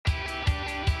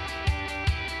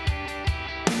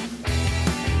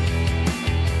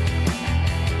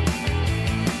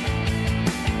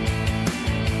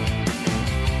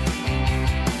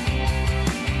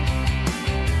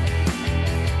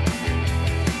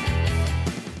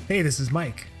Hey, this is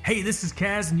Mike. Hey, this is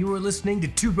Kaz, and you are listening to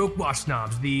Two Broke Watch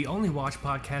Snobs, the only watch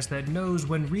podcast that knows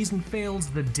when reason fails,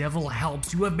 the devil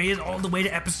helps. You have made it all the way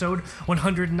to episode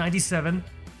 197.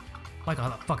 Like, how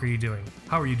the fuck are you doing?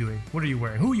 How are you doing? What are you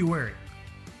wearing? Who are you wearing?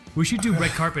 We should do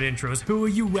red carpet intros. Who are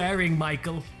you wearing,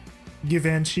 Michael?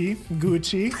 Givenchy,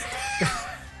 Gucci.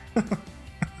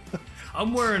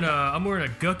 I'm wearing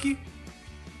a Gucky.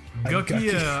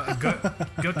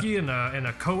 Gucky and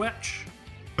a Coach.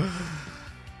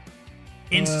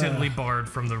 Instantly barred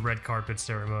from the red carpet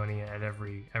ceremony at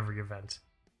every event.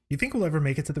 You think we'll ever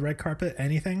make it to the red carpet?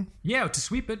 Anything? Yeah, to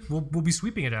sweep it. We'll be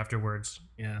sweeping it afterwards.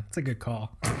 Yeah, it's a good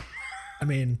call. I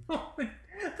mean,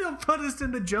 they'll put us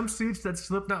in the jumpsuits that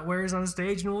Slipknot wears on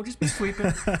stage, and we'll just be sweeping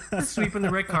the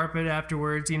red carpet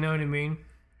afterwards. You know what I mean?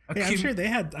 Yeah,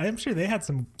 I'm sure they had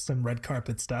some red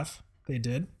carpet stuff. They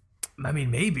did. I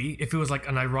mean, maybe if it was like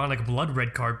an ironic blood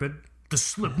red carpet. The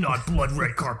Slipknot Blood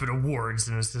Red Carpet Awards,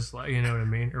 and it's just like, you know what I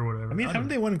mean, or whatever. I mean, haven't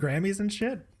they won Grammys and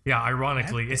shit? Yeah,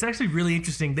 ironically. It's actually really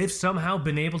interesting. They've somehow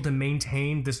been able to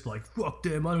maintain this, like, fuck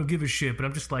them, I don't give a shit, but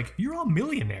I'm just like, you're all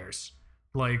millionaires.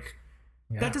 Like,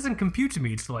 that doesn't compute to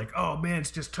me. It's like, oh man,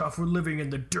 it's just tough, we're living in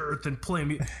the dirt and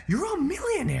playing. You're all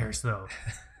millionaires, though.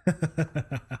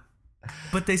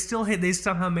 But they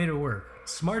somehow made it work.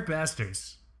 Smart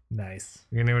bastards. Nice.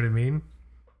 You know what I mean?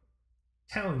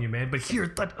 Telling you, man, but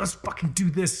here, let us fucking do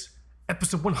this.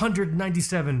 Episode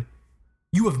 197.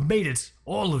 You have made it.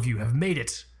 All of you have made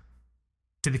it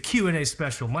to the Q&A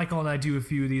special. Michael and I do a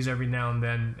few of these every now and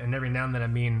then, and every now and then I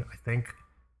mean, I think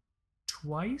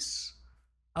twice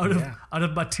out of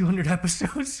about 200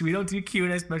 episodes. We don't do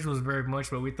Q&A specials very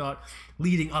much, but we thought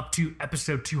leading up to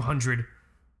episode 200,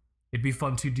 it'd be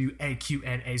fun to do a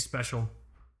Q&A special.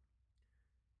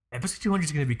 Episode 200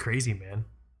 is going to be crazy, man.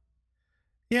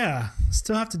 Yeah,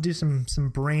 still have to do some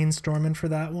brainstorming for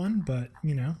that one, but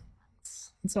you know,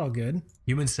 it's all good.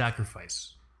 Human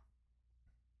sacrifice.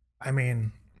 I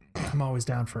mean, I'm always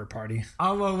down for a party.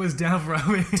 I'm always down for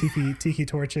tiki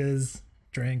torches,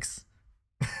 drinks.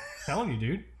 Telling you,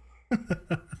 dude.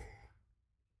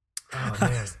 Oh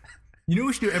man. You know what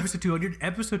we should do episode 200?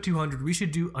 Episode 200, we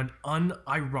should do an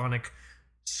unironic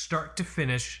start to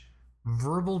finish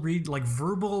verbal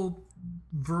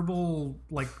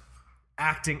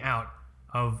acting out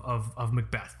of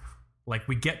Macbeth. Like,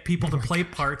 we get people to play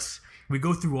parts, we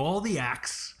go through all the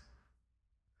acts,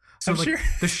 so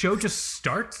the show just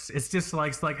starts. It's just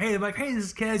like, hey, this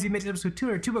is Kaz, you made episode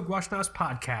 200 Two Broke Watch Snobs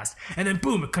podcast, and then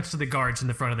boom, it cuts to the guards in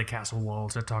the front of the castle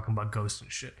walls. They're talking about ghosts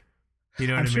and shit. You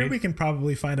know what I mean? I'm sure we can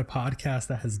probably find a podcast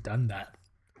that has done that.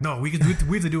 No, we have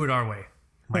to do it our way,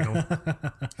 Michael. I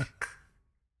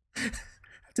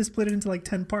have to split it into like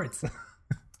 10 parts.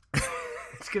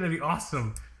 It's gonna be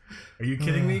awesome. Are you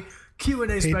kidding me?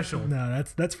 Q&A special. No,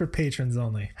 that's for patrons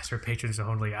only. That's for patrons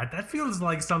only. That feels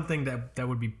like something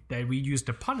that we use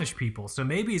to punish people. So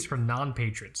maybe it's for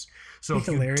non-patrons. So it's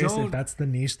hilarious if that's the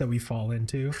niche that we fall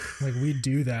into. Like, we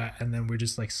do that, and then we're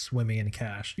just like swimming in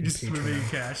cash. Swimming in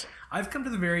cash. I've come to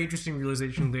the very interesting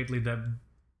realization lately that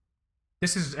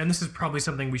this is probably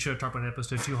something we should have talked about in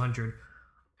episode 200.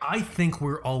 I think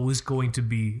we're always going to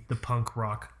be the punk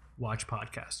rock watch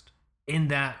podcast. In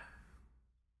that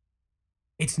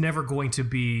it's never going to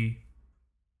be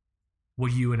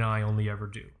what you and I only ever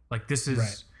do. Like, this is,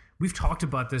 right. We've talked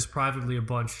about this privately a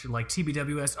bunch, like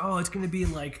TBWS, oh, it's going to be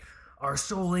like our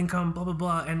sole income, blah, blah,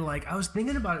 blah. And like, I was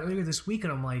thinking about it earlier this week,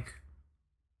 and I'm like,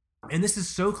 and this is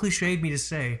so cliched me to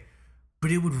say,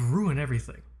 but it would ruin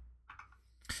everything.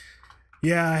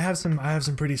 Yeah, I have some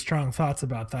pretty strong thoughts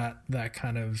about that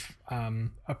kind of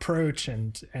approach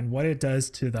and what it does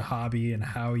to the hobby and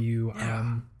how you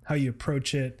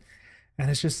approach it, and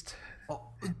it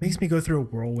makes me go through a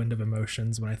whirlwind of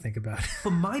emotions when I think about it. But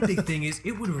my big thing is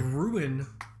it would ruin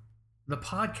the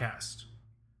podcast.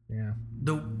 Yeah.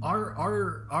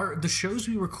 The shows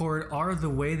we record are the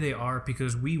way they are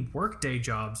because we work day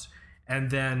jobs,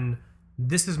 and then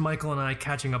this is Michael and I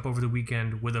catching up over the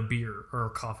weekend with a beer or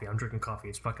a coffee. I'm drinking coffee.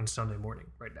 It's fucking Sunday morning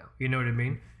right now. You know what I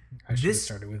mean? I should have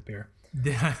started with beer.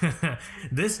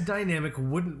 This dynamic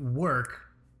wouldn't work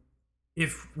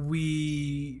if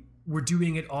we were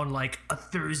doing it on like a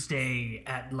Thursday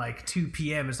at like 2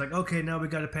 p.m. It's like, okay, now we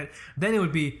got to pen. Then it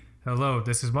would be, hello,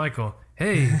 this is Michael.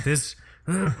 Hey, this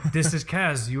is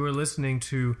Kaz. You are listening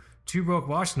to Two Broke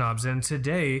Watch Snobs, and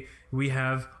today we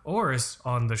have Oris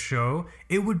on the show.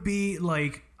 It would be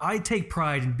like, I take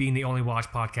pride in being the only watch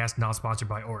podcast not sponsored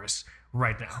by Oris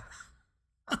right now.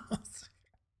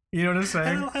 You know what I'm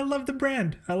saying? I love the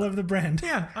brand.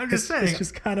 Yeah, I'm just saying. It's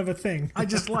just kind of a thing. I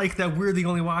just like that we're the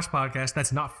only watch podcast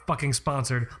that's not fucking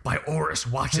sponsored by Oris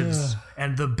Watches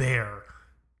and The Bear.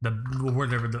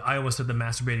 I almost said the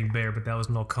masturbating bear, but that was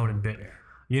an old Conan bit.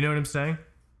 You know what I'm saying?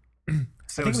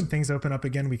 So I think when things open up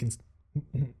again, we can.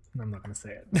 I'm not going to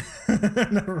say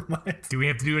it. Never mind. Do we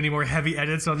have to do any more heavy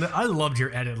edits on that? I loved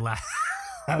your edit last.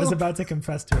 I was about to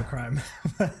confess to a crime.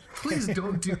 Please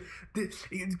don't do,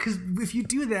 because if you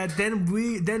do that, then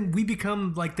we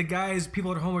become like the guys.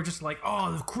 People at home are just like,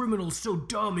 oh, the criminal's so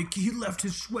dumb. He left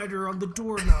his sweater on the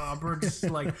doorknob, or just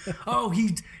like, oh,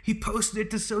 he posted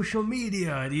it to social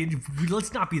media.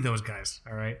 Let's not be those guys.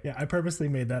 All right. Yeah, I purposely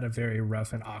made that a very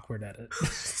rough and awkward edit.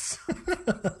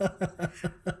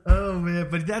 Oh man,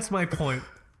 but that's my point.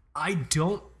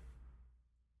 The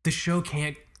show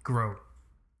can't grow.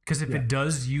 Because if it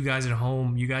does, you guys and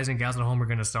gals at home are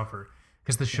going to suffer.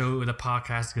 Because the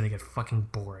podcast is going to get fucking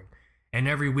boring. And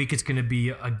every week it's going to be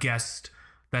a guest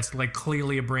that's like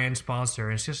clearly a brand sponsor.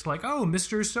 And it's just like, oh,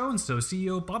 Mr. So-and-so,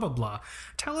 CEO, blah, blah, blah.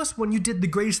 Tell us when you did the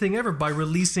greatest thing ever by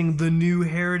releasing the new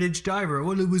Heritage Diver.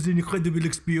 Well, it was an incredible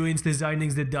experience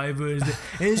designing the divers. And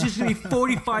it's just going to be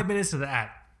 45 minutes of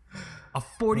that. A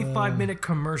 45-minute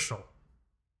commercial.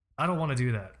 I don't want to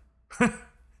do that.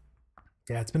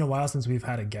 Yeah, it's been a while since we've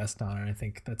had a guest on, and I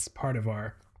think that's part of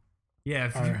our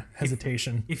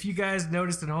hesitation. If you guys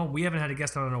noticed at home, we haven't had a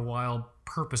guest on in a while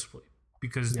purposefully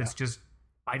because it's just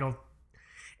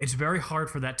it's very hard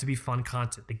for that to be fun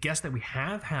content. The guests that we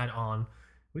have had on,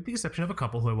 with the exception of a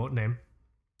couple who I won't name,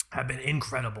 have been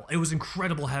incredible. It was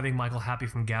incredible having Michael Happy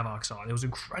from Gavox on. It was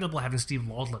incredible having Steve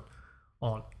Laudlin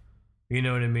on. You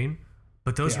know what I mean?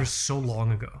 But those were so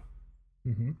long ago.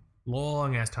 Mm-hmm.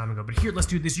 Long ass time ago. But here, let's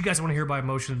do this. You guys want to hear about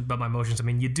my emotions? I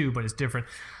mean, you do, but it's different.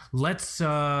 Let's get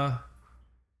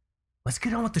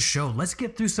on with the show. Let's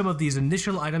get through some of these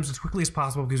initial items as quickly as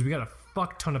possible because we got a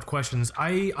fuck ton of questions.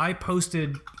 I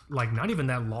posted like not even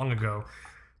that long ago.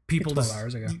 People 12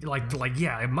 hours ago.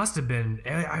 It must have been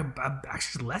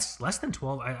actually less than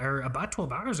 12 or about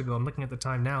 12 hours ago. I'm looking at the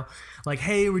time now. Like,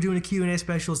 hey, we're doing a Q&A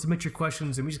special. Submit your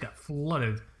questions, and we just got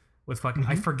flooded with fucking.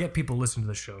 I forget people listen to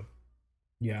the show.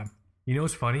 Yeah. You know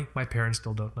what's funny? My parents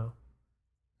still don't know.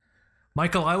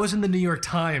 Michael, I was in the New York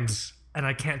Times and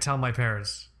I can't tell my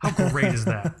parents. How great is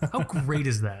that? How great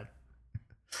is that?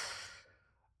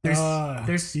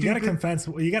 There's you gotta confess.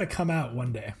 You gotta come out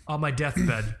one day on my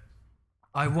deathbed.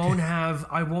 I won't have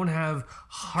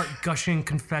heart gushing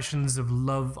confessions of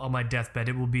love on my deathbed.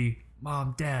 It will be,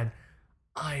 Mom, Dad,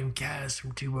 I'm Kaz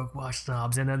from Two Broke Watch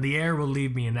Snobs, and then the air will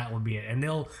leave me, and that will be it. And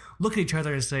they'll look at each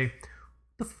other and say,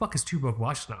 "The fuck is Two Broke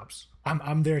Watch Snobs?"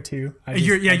 I'm there too.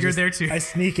 You're there too. I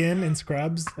sneak in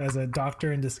Scrubs as a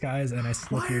doctor in disguise, and I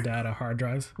slip your dad a hard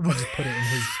drive. I just put it in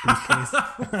his briefcase.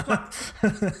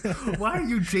 Why are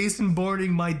you Jason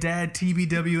Bourning my dad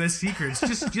TBWS secrets?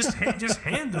 Just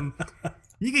hand them.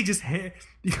 You can just hand.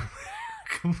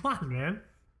 Come on, man.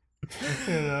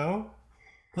 You know.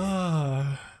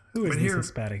 Who is this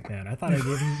Hispanic man? I thought I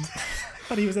gave him.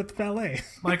 I thought he was at the ballet.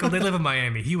 Michael, they live in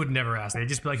Miami. He would never ask. They'd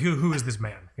just be like, "Who is this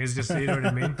man?" He's just, you know what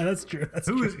I mean. That's true.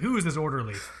 Who is this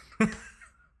orderly?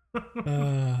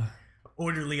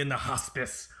 Orderly in the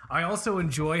hospice. I also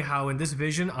enjoy how in this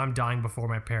vision I'm dying before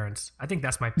my parents. I think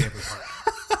that's my favorite part.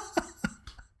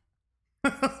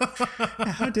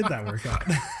 How did that work out?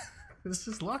 This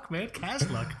is luck, man. Cash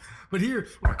luck. But here,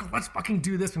 Michael, let's fucking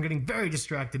do this. I'm getting very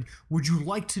distracted. Would you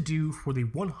like to do for the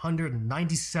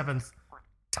 197th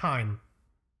time?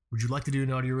 Would you like to do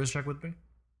an audio wrist check with me?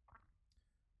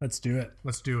 Let's do it.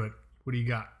 Let's do it. What do you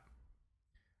got?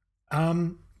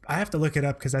 I have to look it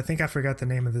up because I think I forgot the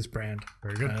name of this brand.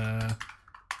 Very good.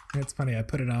 It's funny. I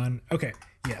put it on. Okay.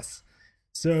 Yes.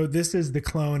 So this is the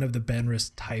clone of the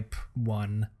Benrus Type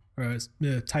 1 or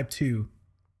Type 2.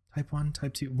 Type 1,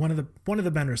 Type 2. One of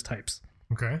the Benrus types.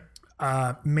 Okay.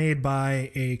 Made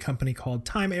by a company called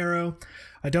Time Arrow.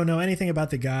 I don't know anything about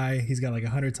the guy. He's got like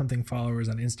 100-something followers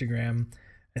on Instagram.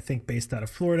 I think based out of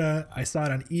Florida. I saw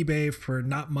it on eBay for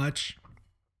not much,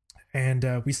 and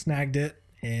we snagged it,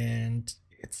 and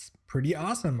it's pretty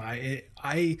awesome.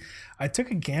 I took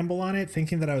a gamble on it,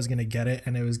 thinking that I was gonna get it,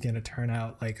 and it was gonna turn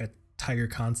out like a Tiger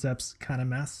Concepts kind of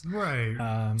mess. Right.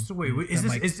 So wait,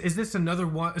 is this another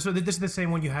one? So this is the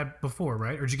same one you had before,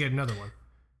 right? Or did you get another one?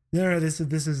 No, this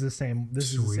is the same.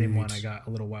 This is the same one I got a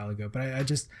little while ago. But I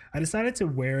decided to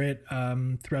wear it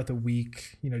throughout the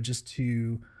week, just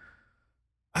to,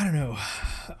 I don't know,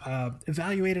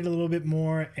 evaluate it a little bit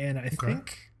more. And I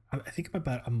think I'm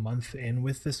about a month in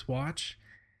with this watch,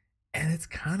 and it's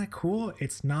kind of cool.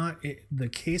 It's not the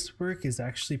casework is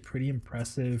actually pretty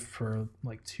impressive for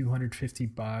like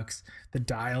 $250. The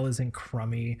dial isn't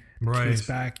crummy. Right. Case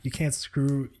back, you can't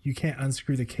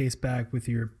unscrew the case back with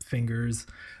your fingers.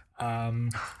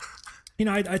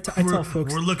 I tell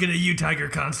folks, we're looking at you, Tiger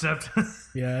Concept.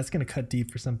 yeah, it's gonna cut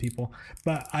deep for some people,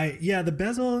 but the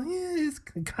bezel, it's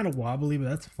kind of wobbly, but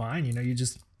that's fine.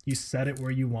 You set it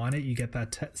where you want it. You get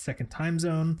that second time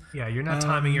zone. Yeah, you're not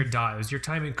timing your dials. You're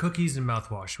timing cookies and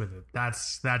mouthwash with it.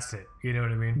 That's it. You know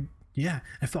what I mean? Yeah,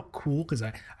 I felt cool because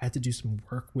I had to do some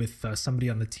work with somebody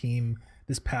on the team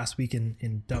this past week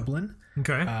in Dublin.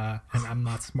 Okay. And I'm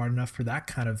not smart enough for that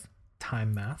kind of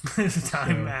time math.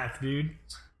 Math, dude.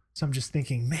 So I'm just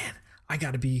thinking, man, I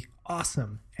got to be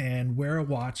awesome and wear a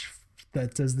watch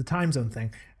that does the time zone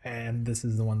thing. And this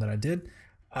is the one that I did.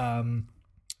 I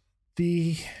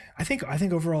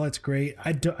think overall it's great.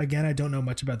 I don't know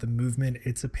much about the movement.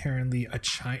 It's apparently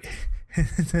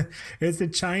it's a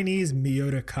Chinese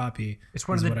Miyota copy. It's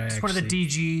one of the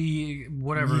DG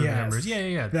whatever numbers.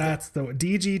 Yeah. That's the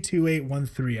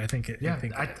DG2813. I think it. Yeah,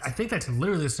 I think that's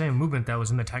literally the same movement that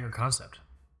was in the Tiger Concept.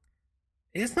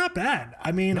 It's not bad.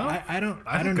 I mean, No, I don't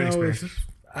know if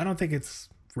I don't think it's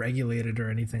regulated or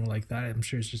anything like that. I'm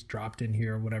sure it's just dropped in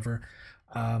here or whatever.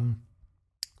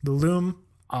 The loom,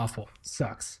 awful,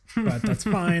 sucks, but that's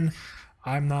fine.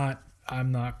 I'm not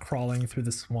crawling through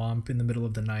the swamp in the middle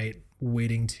of the night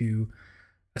waiting to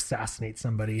assassinate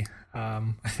somebody. I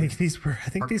think these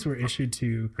were issued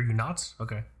to. Are you nuts?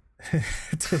 Okay.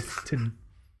 to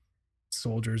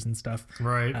soldiers and stuff.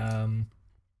 Right.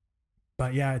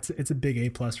 But yeah, it's a big A+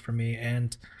 for me,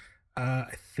 and I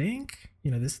think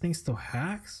this thing still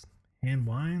hacks, hand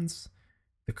winds.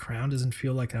 The crown doesn't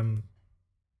feel like I'm,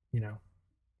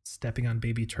 stepping on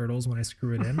baby turtles when I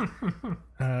screw it in.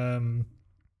 I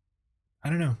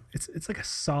don't know. It's like a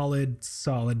solid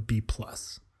B+.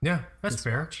 Yeah, that's This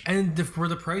fair. watch. And for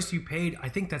the price you paid, I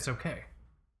think that's okay.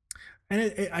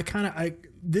 And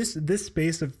this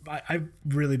space of I've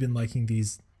really been liking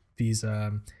these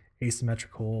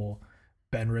asymmetrical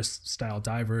Benris style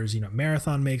divers.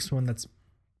 Marathon makes one that's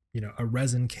a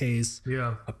resin case.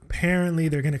 Yeah. Apparently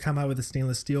they're going to come out with a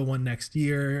stainless steel one next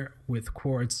year with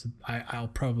quartz. I'll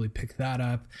probably pick that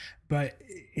up, but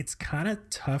it's kind of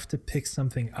tough to pick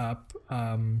something up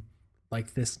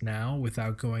like this now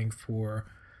without going for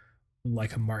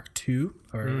like a Mark II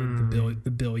or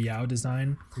the Bill Yao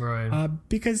design, Right.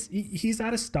 because he's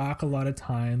out of stock a lot of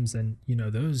times, and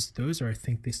those are, I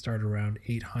think they start around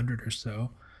 800 or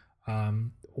so,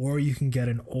 or you can get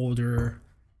an older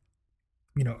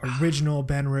original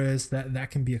Benris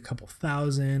that can be a couple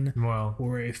thousand. Well,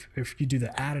 Or if you do the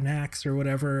Adanax or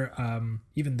whatever,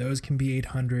 even those can be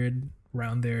 800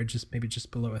 around there, just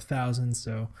below 1,000.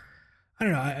 So I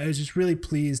don't know. I was just really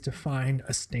pleased to find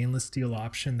a stainless steel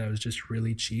option that was just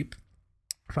really cheap.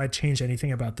 If I changed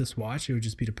anything about this watch, it would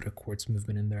just be to put a quartz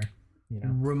movement in there.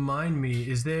 remind me,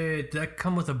 did that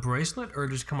come with a bracelet or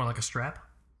just come on like a strap?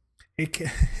 It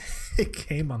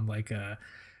came on like a.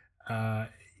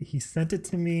 He sent it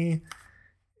to me.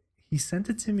 He sent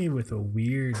it to me with a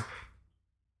weird,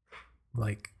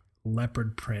 like,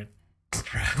 leopard print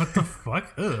strap. What the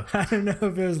fuck? Ugh. I don't know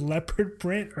if it was leopard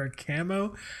print or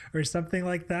camo or something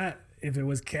like that. If it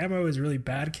was camo, it was really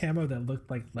bad camo that looked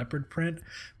like leopard print.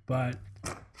 But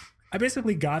I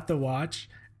basically got the watch.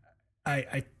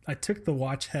 I took the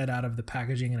watch head out of the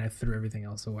packaging and I threw everything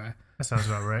else away. That sounds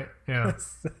about right. Yeah.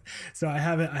 So I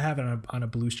have it on a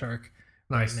Blue Shark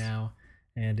Nice. right now,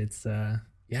 and it's I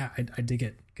dig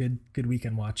it. Good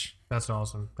weekend watch. That's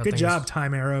awesome. That Good thing job, is-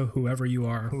 Time Arrow, whoever you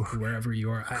are, wherever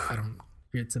you are. I don't.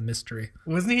 It's a mystery.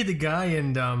 Wasn't he the guy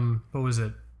in what was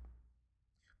it?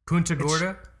 Punta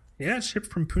Gorda? Yeah, it's shipped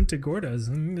from Punta Gorda.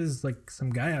 There's like some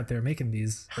guy out there making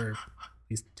these, or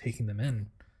he's taking them in.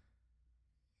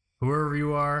 Whoever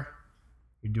you are,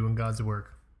 you're doing God's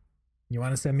work. You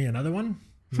want to send me another one?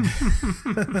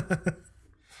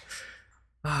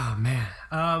 Oh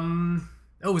man.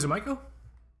 Was it Michael?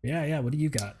 Yeah. What do you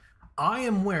got? I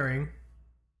am wearing,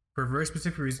 for a very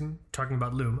specific reason, talking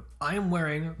about Loom, I am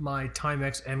wearing my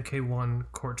Timex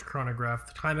MK1 quartz chronograph.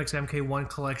 The Timex MK1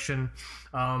 collection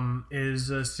is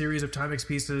a series of Timex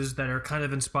pieces that are kind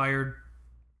of inspired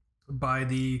by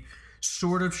the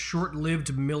sort of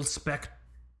short-lived mil-spec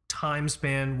time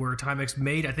span where Timex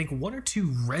made, I think, one or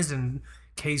two resin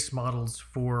case models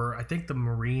for, I think, the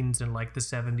Marines in like the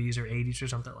 70s or 80s or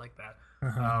something like that.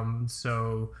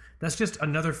 So that's just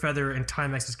another feather in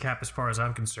Timex's cap as far as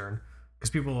I'm concerned.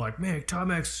 Because people are like, man,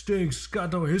 Timex stinks,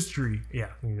 got no history. Yeah,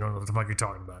 you don't know what the fuck you're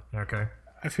talking about. Okay.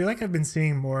 I feel like I've been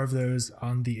seeing more of those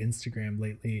on the Instagram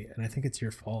lately, and I think it's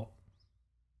your fault.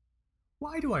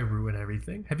 Why do I ruin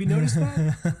everything? Have you noticed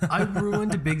that? I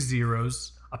ruined Big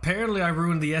Zeros. Apparently I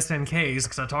ruined the SNKs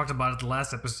because I talked about it the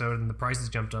last episode and the prices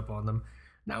jumped up on them.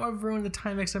 Now I've ruined the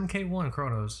Timex MK1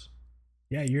 Chronos.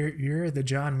 Yeah, you're the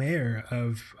John Mayer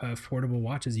of affordable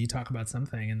watches. You talk about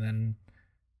something, and then,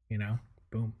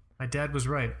 boom. My dad was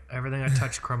right. Everything I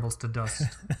touch crumbles to dust.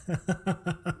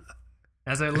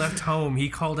 As I left home, he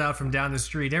called out from down the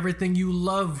street, "Everything you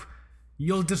love,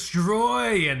 you'll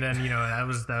destroy." And then, that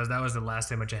was the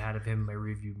last image I had of him in my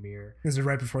review mirror. This is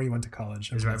right before you went to college.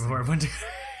 It was right before I went to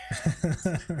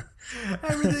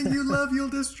 "Everything you love, you'll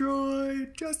destroy,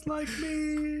 just like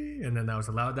me." And then that was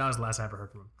the last I ever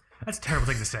heard from him. That's a terrible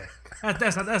thing to say.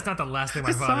 That's not the last thing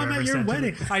my father ever said to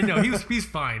me. I know, he's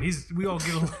fine. We all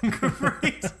get along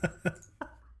great.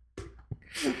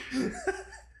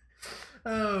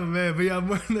 Oh man, but yeah, I'm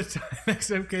wearing the Timex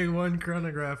MK1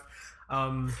 chronograph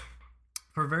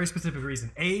for a very specific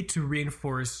reason. A, to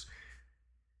reinforce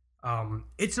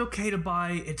it's okay to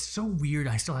buy. It's so weird.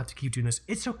 I still have to keep doing this.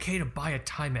 It's okay to buy a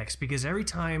Timex because every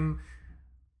time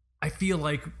I feel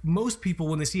like most people,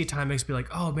 when they see a Timex, be like,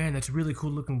 "Oh man, that's a really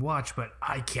cool looking watch," but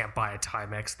I can't buy a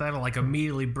Timex. That'll like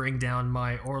immediately bring down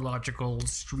my horological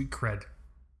street cred.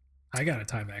 I got a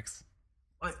Timex.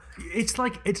 It's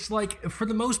like for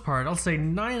the most part, I'll say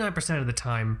 99% of the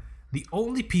time, the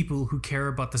only people who care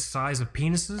about the size of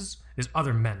penises is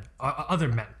other men.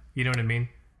 You know what I mean?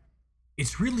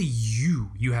 It's really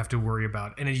you have to worry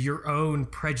about, and your own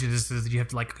prejudices that you have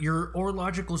to, like, your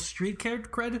horological street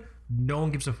cred. No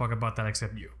one gives a fuck about that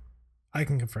except you. I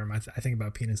can confirm. I think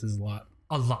about penises a lot.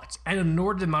 A lot, and an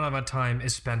inordinate amount of my time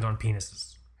is spent on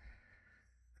penises.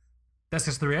 That's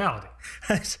just the reality.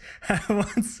 I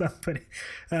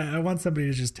want somebody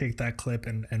to just take that clip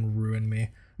and ruin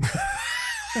me.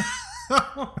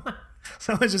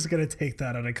 Someone's just gonna take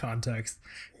that out of context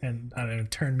and, I don't know,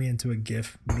 turn me into a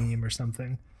GIF meme or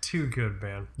something. Too good,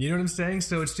 man. You know what I'm saying?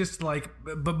 So it's just like,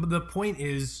 but the point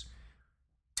is,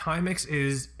 Timex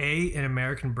is an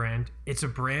American brand. It's a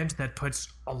brand that puts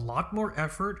a lot more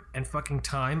effort and fucking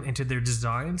time into their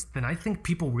designs than I think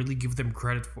people really give them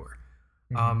credit for.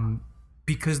 Mm-hmm.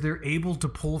 Because they're able to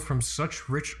pull from such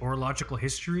rich horological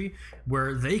history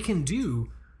where they can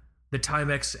do the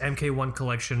Timex MK1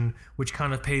 collection, which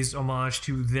kind of pays homage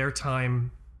to their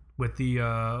time with the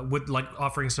with like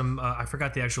offering some I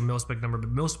forgot the actual mil-spec number, but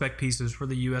mil-spec pieces for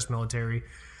the US military.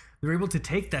 They're able to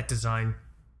take that design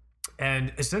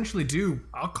and essentially do,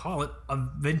 I'll call it, a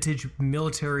vintage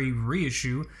military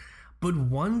reissue, but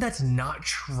one that's not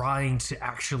trying to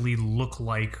actually look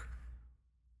like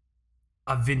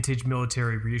a vintage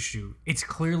military reissue. It's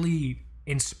clearly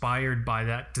inspired by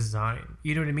that design.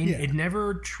 You know what I mean? Yeah. It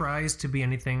never tries to be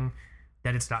anything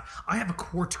that it's not. I have a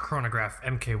quartz chronograph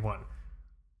MK1.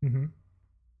 Mm-hmm.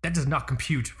 That does not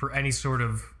compute for any sort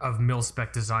of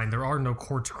mil-spec design. There are no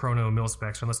quartz chrono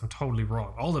mil-specs unless I'm totally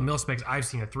wrong. All the mil-specs I've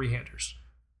seen are three-handers.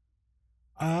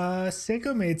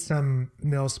 Seiko made some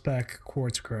mil-spec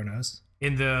quartz chronos.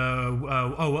 In the are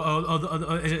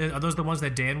those the ones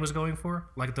that Dan was going for,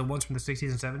 like the ones from the 60s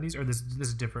and 70s, or this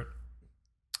is different?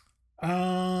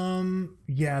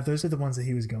 Yeah, those are the ones that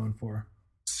he was going for.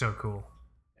 So cool.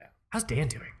 Yeah. How's Dan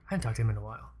doing? I haven't talked to him in a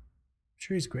while. I'm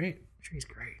sure he's great.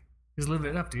 He's living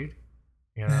it up, dude.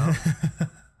 You know,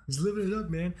 he's living it up,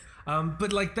 man.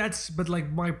 But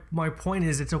my point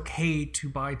is, it's okay to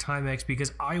buy Timex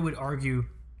because I would argue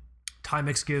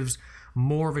Timex gives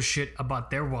more of a shit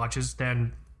about their watches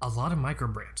than a lot of micro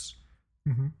brands.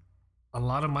 Mm-hmm. A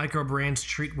lot of micro brands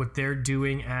treat what they're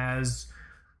doing as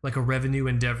like a revenue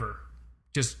endeavor,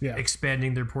 just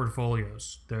expanding their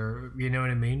portfolios. They're, you know what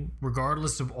I mean?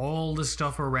 Regardless of all the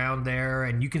stuff around there,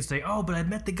 and you can say, "Oh, but I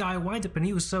met the guy at Wind Up and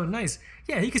he was so nice."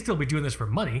 Yeah, he could still be doing this for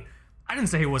money. I didn't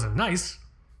say he wasn't nice.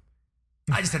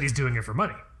 I just said he's doing it for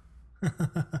money.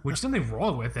 Which is nothing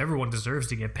wrong with. Everyone deserves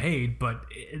to get paid, but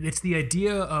it's the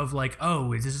idea of like,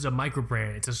 oh, this is a micro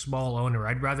brand. It's a small owner.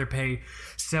 I'd rather pay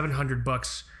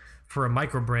 $700 for a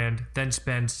micro brand than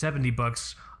spend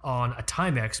 $70 on a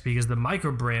Timex because the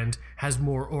micro brand has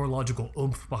more horological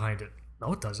oomph behind it.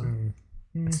 No, it doesn't.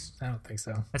 I don't think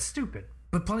so. That's stupid.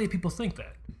 But plenty of people think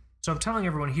that. So I'm telling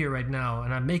everyone here right now,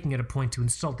 and I'm making it a point to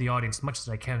insult the audience as much as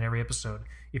I can in every episode.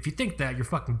 If you think that, you're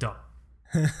fucking dumb.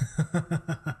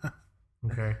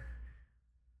 Okay.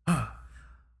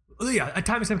 Yeah, a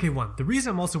Timex MK1. The reason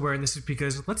I'm also wearing this is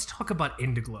because let's talk about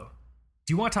Indiglo.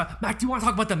 Do you want to talk, Mac? Do you want to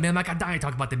talk about the mail? Mac, I'm dying to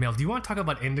talk about the mail. Do you want to talk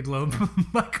about Indiglo,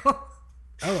 Michael?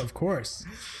 Oh, of course.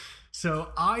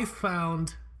 So I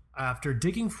found, after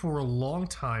digging for a long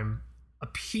time, a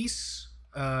piece.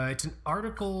 It's an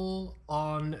article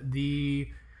on the.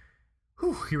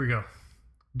 Here we go.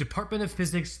 Department of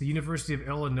Physics, the University of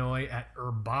Illinois at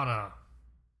Urbana.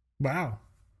 Wow.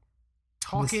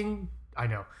 Talking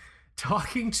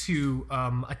to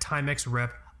a Timex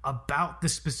rep about the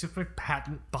specific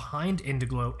patent behind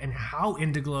Indiglo and how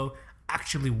Indiglo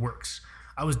actually works.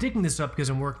 I was digging this up because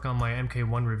I'm working on my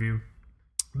MK1 review.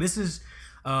 This is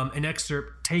an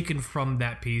excerpt taken from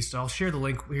that piece. I'll share the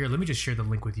link here. Let me just share the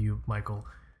link with you, Michael.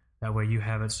 That way you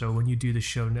have it. So when you do the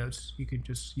show notes, you can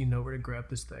just, you know where to grab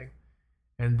this thing.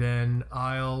 And then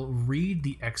I'll read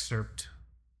the excerpt,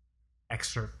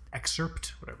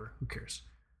 whatever, who cares?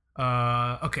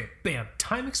 Okay, bam.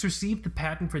 Timex received the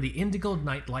patent for the Indigo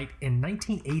Nightlight in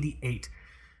 1988.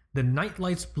 The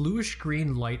Nightlight's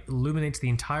bluish-green light illuminates the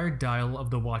entire dial of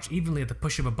the watch evenly at the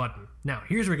push of a button. Now,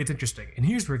 here's where it gets interesting, and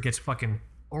here's where it gets fucking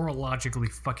orologically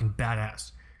fucking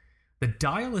badass. The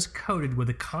dial is coated with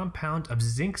a compound of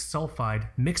zinc sulfide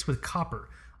mixed with copper,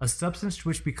 a substance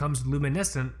which becomes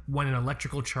luminescent when an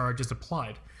electrical charge is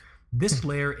applied. This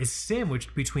layer is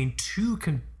sandwiched between two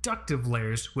conductive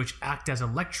layers which act as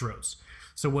electrodes.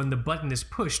 So when the button is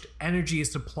pushed, energy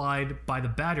is supplied by the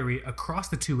battery across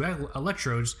the two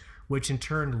electrodes, which in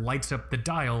turn lights up the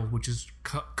dial, which is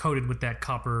coated with that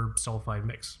copper sulfide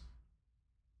mix.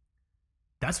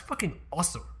 That's fucking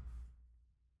awesome.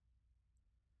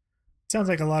 Sounds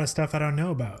like a lot of stuff I don't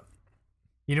know about.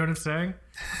 You know what I'm saying?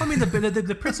 I mean,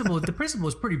 the principle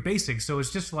is pretty basic. So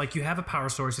it's just like you have a power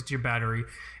source, it's your battery,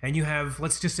 and you have,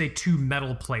 let's just say, two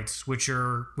metal plates, which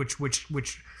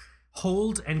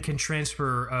hold and can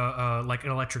transfer like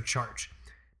an electric charge.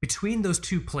 Between those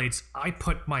two plates, I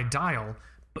put my dial,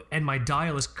 and my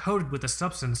dial is coated with a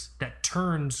substance that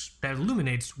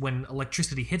illuminates when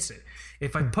electricity hits it.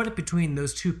 If I put it between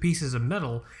those two pieces of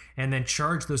metal and then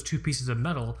charge those two pieces of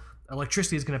metal,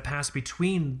 electricity is going to pass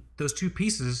between those two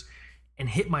pieces and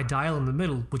hit my dial in the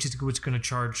middle, which is what's going to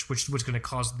charge, which is what's going to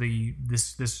cause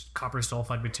this copper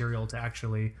sulfide material to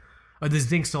actually, or this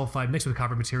zinc sulfide mixed with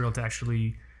copper material to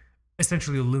actually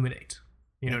essentially illuminate.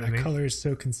 You know what I mean? The color is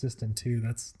so consistent too.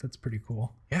 That's pretty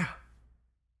cool. Yeah.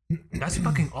 That's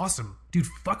fucking awesome. Dude,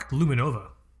 fuck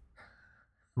Luminova.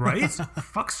 Right?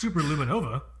 Fuck Super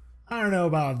Luminova. I don't know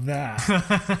about that.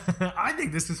 I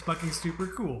think this is fucking super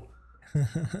cool.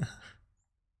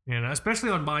 You know,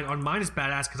 especially on mine. On mine is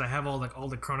badass because I have all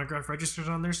the chronograph registers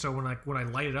on there. So when I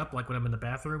light it up, like when I'm in the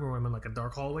bathroom or when I'm in like a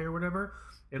dark hallway or whatever,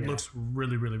 it looks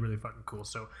really, really, really fucking cool.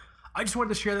 So I just wanted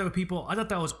to share that with people. I thought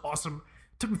that was awesome.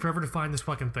 It took me forever to find this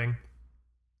fucking thing.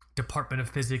 Department of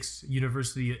Physics,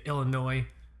 University of Illinois,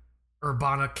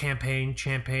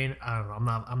 Urbana-Champaign. I don't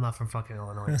know. I'm not from fucking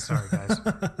Illinois. Sorry, guys.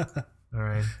 All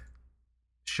right.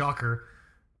 Shocker.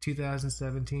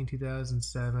 2017,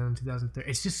 2007, 2003.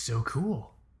 It's just so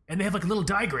cool. And they have like a little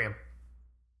diagram.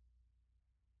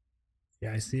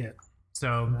 Yeah, I see it.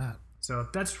 So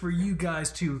that's for you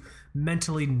guys to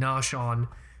mentally nosh on.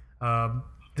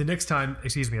 The next time,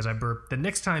 excuse me as I burp, the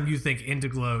next time you think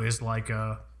Indiglo is like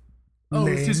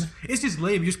it's just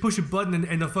lame. You just push a button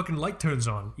and the fucking light turns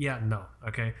on. Yeah, no.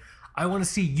 Okay. I want to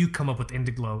see you come up with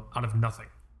Indiglo out of nothing.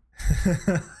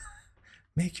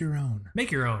 Make your own.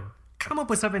 Make your own. Come up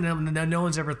with something that no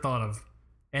one's ever thought of,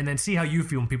 and then see how you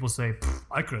feel when people say,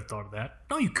 I could have thought of that.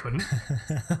 No, you couldn't.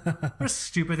 What a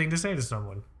stupid thing to say to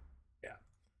someone. Yeah.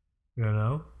 You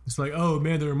know? It's like, oh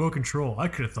man, the remote control. I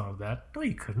could have thought of that. No,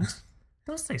 you couldn't.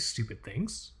 Don't say stupid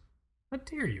things. How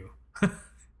dare you?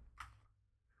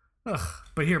 Ugh.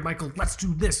 But here, Michael, let's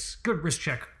do this. Good wrist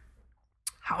check.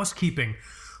 Housekeeping.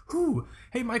 Whew.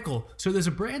 Hey, Michael, so there's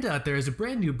a brand out there. It's a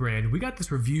brand new brand. We got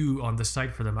this review on the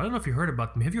site for them. I don't know if you heard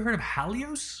about them. Have you heard of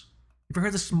Halios? Have you heard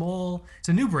of it's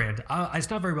a new brand. It's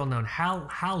not very well known.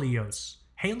 Halios.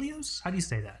 Halios? How do you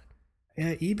say that?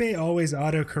 Yeah, eBay always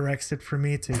auto-corrects it for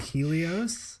me to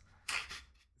Helios. Is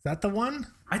that the one?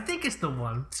 I think it's the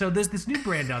one. So there's this new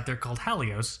brand out there called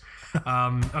Halios.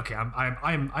 Okay,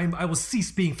 I will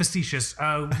cease being facetious.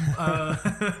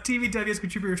 TVW's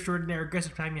contributor extraordinaire,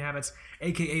 aggressive timing habits,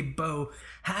 aka Bo,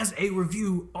 has a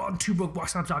review on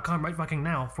twobrokewatsnobs.com right fucking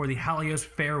now for the Halios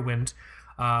Fairwind.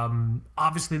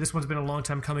 Obviously, this one's been a long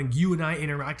time coming. You and I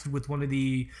interacted with one of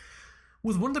the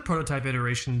prototype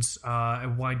iterations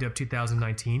at Wind Up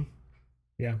 2019.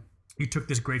 Yeah. You took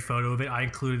this great photo of it. I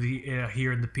included it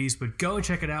here in the piece, but go and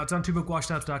check it out. It's on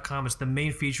twobrokewatsnobs.com. It's the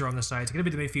main feature on the site. It's going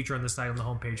to be the main feature on the site on the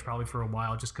homepage probably for a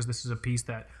while, just because this is a piece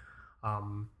that, I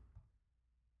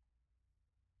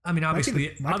mean,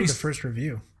 obviously, might be the first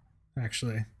review,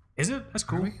 actually. Is it? That's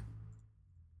cool.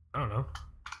 I don't know.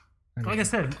 Like I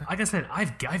said,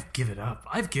 I've given up.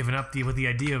 I've given up with the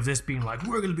idea of this being like,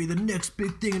 we're going to be the next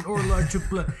big thing in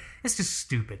Orlando. It's just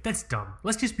stupid. That's dumb.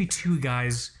 Let's just be two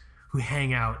guys who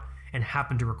hang out and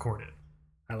happen to record it.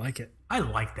 I like it. I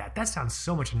like that. That sounds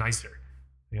so much nicer,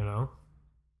 you know?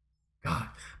 God.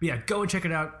 But yeah, go and check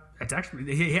it out. It's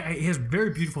actually, he has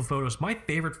very beautiful photos. My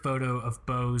favorite photo of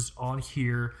Bo's on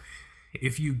here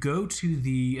If you go to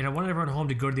the, and I wanted everyone at home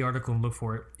to go to the article and look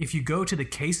for it. If you go to the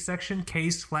case section,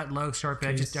 case, flat lug, sharp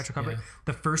edges, Case, natural copper, yeah.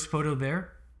 the first photo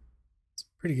there,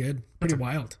 Pretty good. Pretty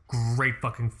wild.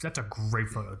 that's a great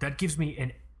photo. That gives me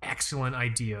an excellent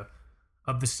idea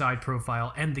of the side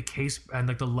profile and the case and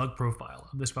like the lug profile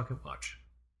of this fucking watch.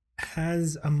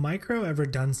 Has a micro ever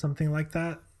done something like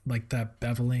that? Like that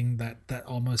beveling that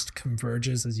almost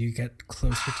converges as you get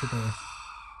closer to the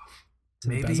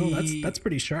Maybe bezel? That's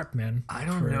pretty sharp, man. I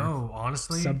don't know,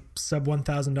 honestly. Sub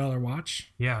 $1,000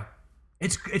 watch. Yeah,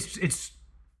 it's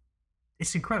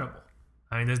incredible.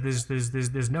 I mean,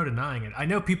 there's no denying it. I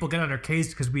know people get on our case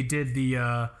because we did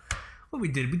we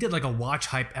did like a watch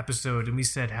hype episode, and we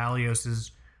said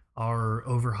Halios are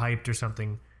overhyped or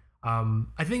something.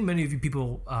 I think many of you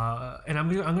people, and I'm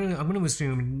gonna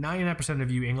assume 99% of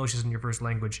you English isn't your first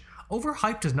language.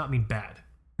 Overhyped does not mean bad.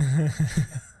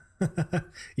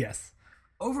 Yes.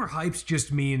 Overhyped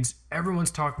just means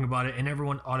everyone's talking about it and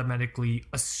everyone automatically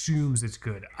assumes it's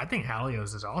good. I think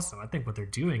Halios is awesome. I think what they're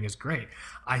doing is great.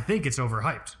 I think it's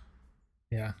overhyped.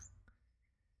 Yeah.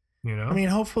 You know? I mean,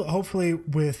 hopefully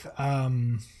with I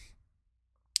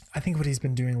think what he's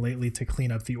been doing lately to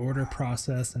clean up the order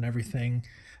process and everything,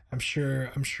 I'm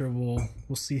sure we'll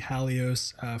see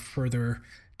Halios further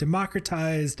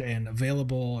democratized and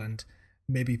available, and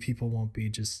maybe people won't be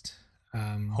just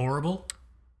horrible.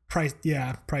 Price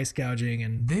gouging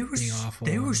and being awful.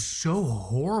 They were so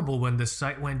horrible when the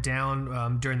site went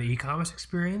down during the e-commerce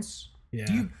experience.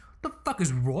 Yeah. The fuck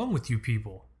is wrong with you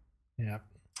people? Yeah.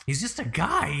 He's just a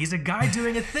guy. He's a guy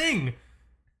doing a thing.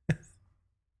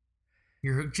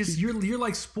 You're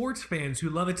like sports fans who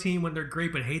love a team when they're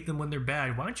great but hate them when they're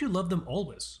bad. Why don't you love them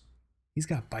always? He's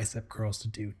got bicep curls to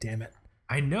do, damn it.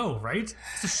 I know, right?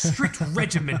 It's a strict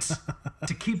regiment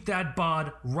to keep that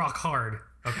bod rock hard,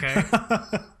 okay?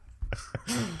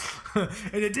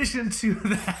 In addition to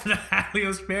that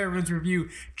Halios Fairman's review,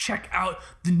 check out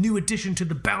the new addition to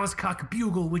the Balanced Cock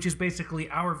Bugle, which is basically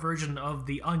our version of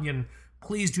the Onion.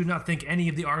 Please do not think any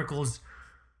of the articles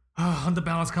on the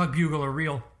Balanced Cock Bugle are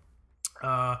real.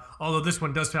 Although this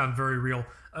one does sound very real.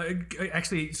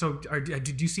 Actually, so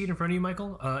did you see it in front of you,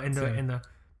 Michael? In the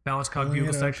Balanced Cock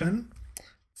Bugle section?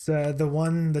 It's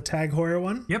the Tag Heuer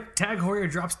one. Yep, Tag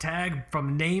Heuer drops tag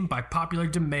from name by popular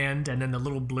demand, and then the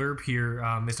little blurb here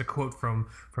is a quote from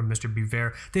Mr.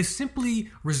 Biver. They've simply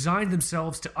resigned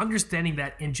themselves to understanding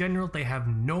that, in general, they have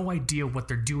no idea what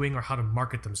they're doing or how to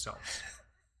market themselves.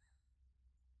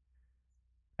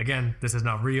 Again, this is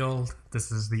not real.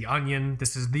 This is the Onion.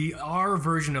 This is our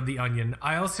version of the Onion.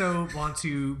 I also want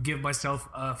to give myself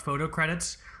photo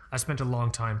credits. I spent a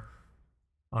long time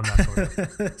on that photo.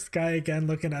 This guy again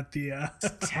looking at the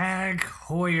Tag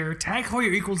Heuer. Tag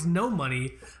Heuer equals no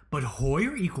money, but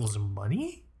Heuer equals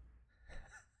money?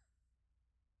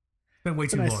 Spent way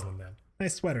too long on that.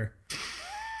 Nice sweater.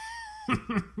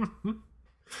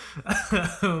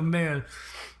 Oh man.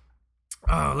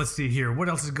 Oh, let's see here. What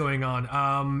else is going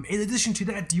on? In addition to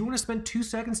that, do you want to spend 2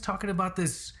 seconds talking about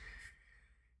this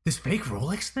fake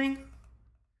Rolex thing?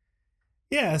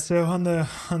 Yeah, so on the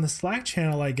Slack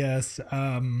channel, I guess,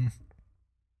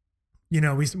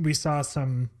 we saw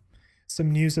some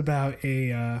news about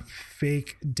a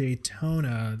fake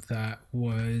Daytona that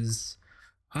was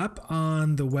up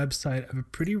on the website of a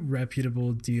pretty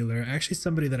reputable dealer. Actually,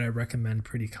 somebody that I recommend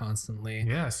pretty constantly.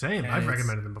 Yeah, same. I've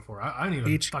recommended them before. I don't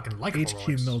even fucking like HQ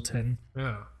Rolex. Milton.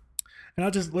 Yeah. And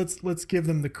I'll just let's give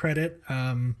them the credit.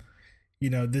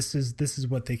 This is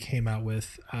what they came out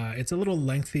with. It's a little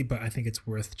lengthy, but I think it's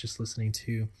worth just listening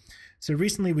to. So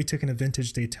recently we took in a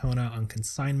vintage Daytona on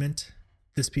consignment.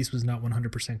 This piece was not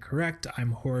 100% correct.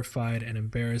 I'm horrified and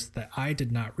embarrassed that I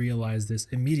did not realize this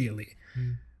immediately.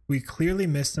 We clearly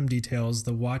missed some details.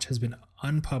 The watch has been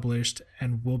unpublished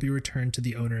and will be returned to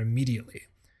the owner immediately.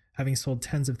 Having sold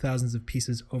tens of thousands of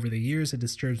pieces over the years, it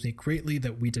disturbs me greatly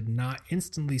that we did not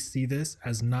instantly see this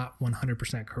as not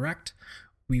 100% correct.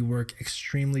 We work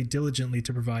extremely diligently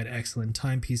to provide excellent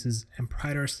timepieces and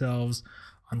pride ourselves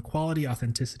on quality,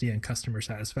 authenticity, and customer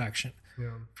satisfaction.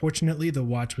 Yeah. Fortunately, the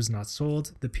watch was not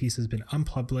sold. The piece has been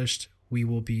unpublished. We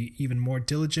will be even more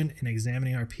diligent in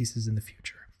examining our pieces in the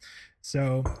future.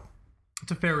 So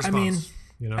it's a fair response.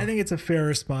 I mean, I think it's a fair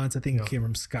response. I think it came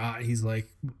from Scott. He's like,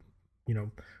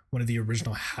 one of the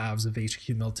original halves of HQ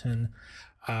Milton.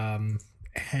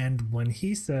 And when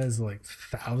he says like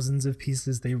thousands of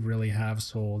pieces, they really have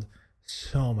sold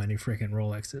so many freaking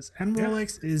Rolexes. And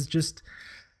Rolex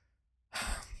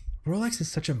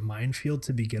is such a minefield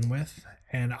to begin with.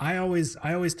 And I always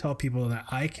tell people that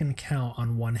I can count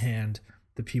on one hand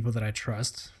the people that I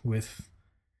trust with,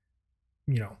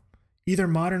 either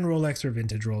modern Rolex or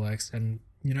vintage Rolex. And,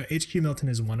 HQ Milton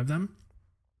is one of them.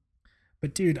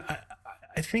 But dude,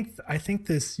 I think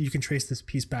this, you can trace this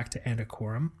piece back to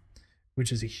Antiquorum,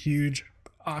 which is a huge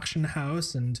auction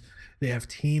house, and they have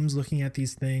teams looking at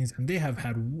these things, and they have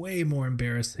had way more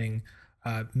embarrassing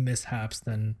mishaps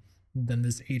than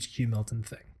this HQ Milton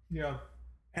thing. Yeah.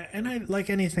 And I, like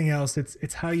anything else,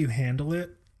 it's how you handle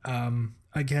it.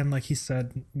 Again, like he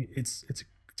said, it's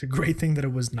a great thing that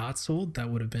it was not sold. That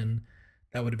would have been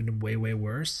way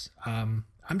worse. I'm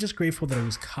just grateful that it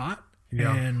was caught,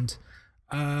 and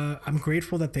I'm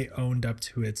grateful that they owned up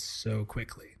to it so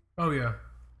quickly. Oh yeah,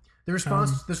 the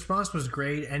response was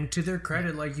great, and to their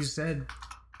credit, like you said,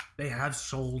 they have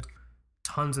sold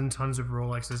tons and tons of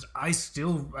Rolexes. I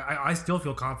still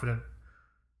feel confident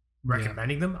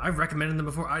recommending them. I've recommended them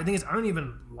before. I think I don't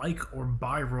even like or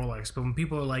buy Rolex, but when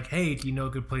people are like, "Hey, do you know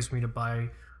a good place for me to buy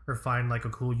or find like a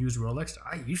cool used Rolex?"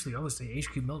 I usually always say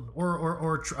HQ Milton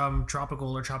or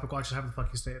Tropical or Tropical watches. How the fuck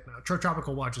you say it now?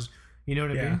 Tropical watches. You know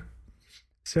what I mean?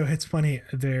 So it's funny.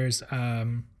 There's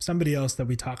somebody else that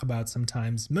we talk about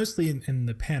sometimes, mostly in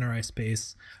the Panerai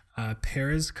space,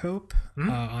 Periscope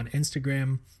on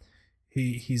Instagram.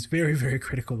 He's very, very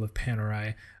critical of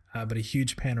Panerai, but a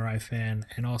huge Panerai fan,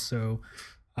 and also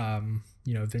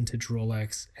vintage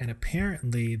Rolex. And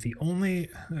apparently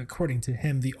according to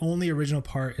him, the only original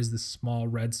part is the small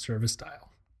red service dial.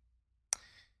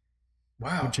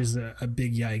 Wow. Which is a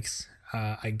big yikes,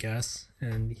 I guess.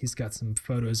 And he's got some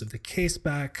photos of the case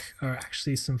back, or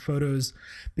actually some photos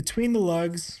between the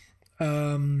lugs,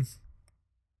 where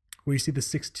you see the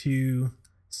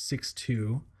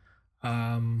 6262.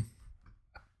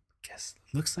 Guess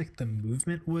looks like the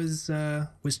movement was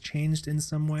changed in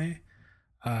some way.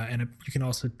 And you can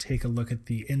also take a look at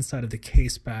the inside of the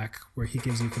case back, where he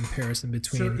gives you a comparison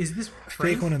between is this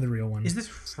fake one and the real one. Is this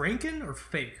Franken or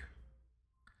fake?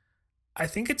 I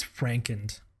think it's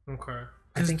Frankened. Okay.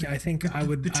 I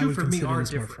would consider this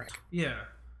more Frank. Yeah.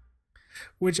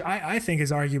 Which I think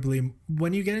is arguably,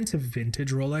 when you get into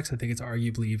vintage Rolex, I think it's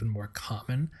arguably even more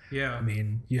common. Yeah. I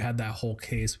mean, you had that whole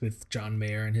case with John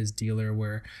Mayer and his dealer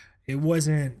where it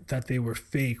wasn't that they were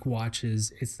fake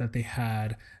watches, it's that they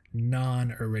had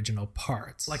non-original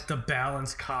parts. Like the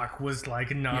balance cock was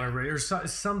like non-original, or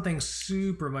something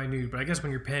super minute. But I guess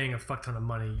when you're paying a fuck ton of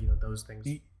money, those things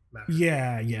matter.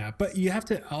 Yeah. But you have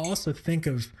to also think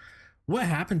of what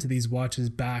happened to these watches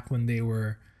back when they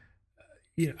were,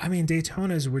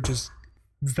 Daytonas were just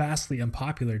vastly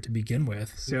unpopular to begin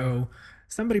with. So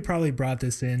somebody probably brought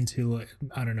this into,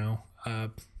 I don't know,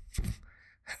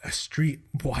 a street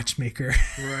watchmaker,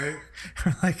 right?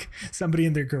 Or like somebody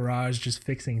in their garage just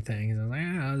fixing things. And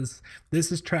like,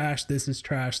 this is trash. This is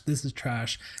trash. This is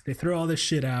trash. They throw all this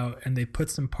shit out and they put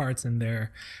some parts in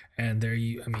there, and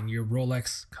your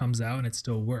Rolex comes out and it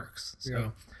still works.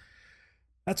 So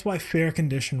that's why fair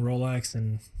condition Rolex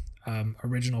and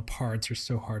original parts are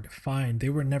so hard to find. They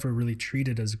were never really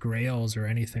treated as grails or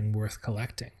anything worth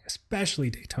collecting, especially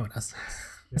Daytonas.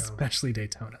 Especially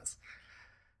Daytonas.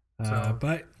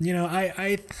 But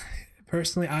I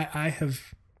personally, I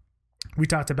have, we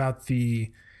talked about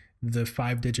the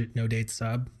 5-digit no date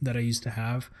sub that I used to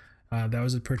have. That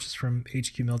was a purchase from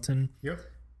HQ Milton. Yep.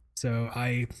 So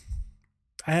I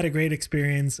had a great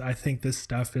experience. I think this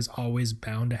stuff is always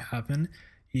bound to happen,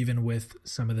 even with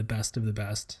some of the best.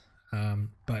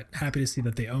 But happy to see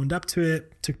that they owned up to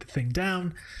it, took the thing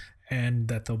down, and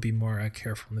that they'll be more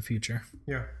careful in the future.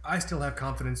 Yeah, I still have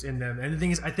confidence in them. And the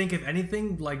thing is, I think if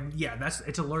anything,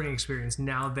 it's a learning experience.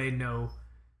 Now they know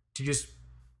to just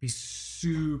be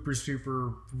super,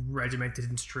 super regimented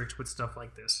and strict with stuff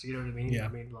like this. You know what I mean? Yeah.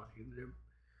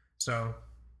 So,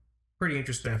 pretty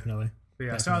interesting. Definitely. But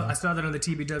yeah, I saw that on the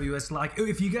TBWS Slack.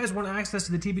 If you guys want access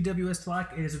to the TBWS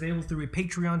Slack, it is available through a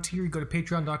Patreon tier. You go to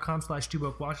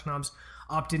patreon.com/2BrokeWatchSnobs,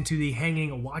 opt into the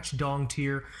Hanging Watch Dong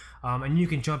tier, and you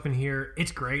can jump in here.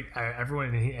 It's great.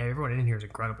 Everyone in here is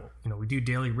incredible. We do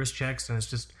daily wrist checks, and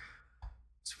it's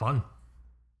fun.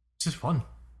 It's just fun.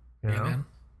 Man.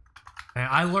 And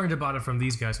I learned about it from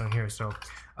these guys on here. So,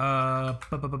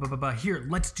 here,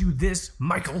 let's do this,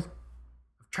 Michael.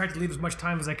 Tried to leave as much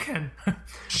time as I can.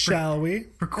 Shall we?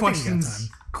 For questions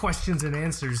and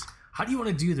answers. How do you want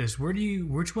to do this?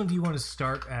 Which one do you want to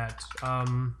start at?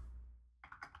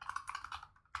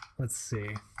 Let's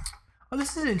see. Oh,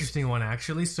 this is an interesting one,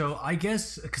 actually. So I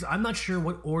guess, because I'm not sure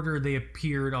what order they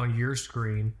appeared on your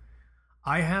screen.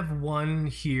 I have one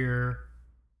here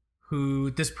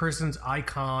this person's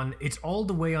icon, it's all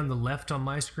the way on the left on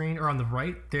my screen, or on the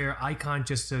right. Their icon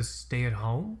just says stay at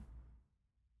home.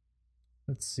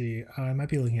 Let's see. I might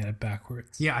be looking at it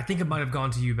backwards. Yeah, I think it might have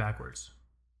gone to you backwards.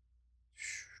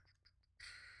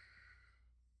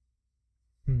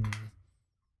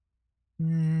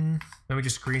 me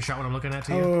just screenshot what I'm looking at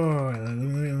to you. Oh, let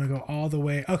me go all the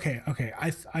way. Okay.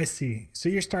 I see. So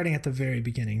you're starting at the very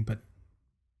beginning, but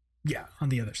yeah, on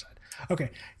the other side.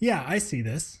 Okay. Yeah, I see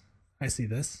this.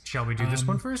 Shall we do this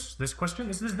one first? This question?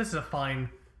 This is a fine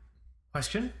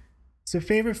question. So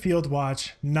favorite field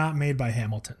watch not made by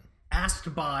Hamilton.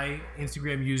 Asked by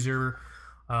Instagram user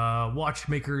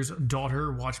watchmaker's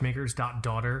daughter,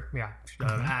 watchmakers.daughter. Yeah.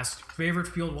 Asked favorite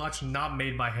field watch not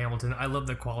made by Hamilton. I love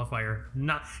the qualifier.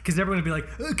 Not because everyone would be like,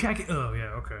 oh, khaki. Oh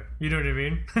yeah, okay. You know what I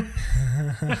mean?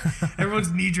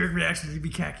 Everyone's knee-jerk reaction is to be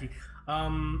khaki.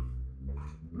 Let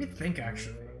me think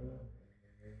actually.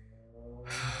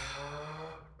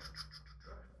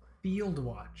 Field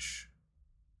watch.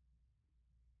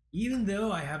 Even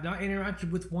though I have not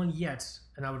interacted with one yet,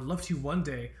 and I would love to one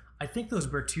day, I think those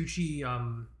Bertucci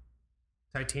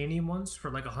titanium ones for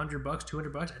like $100,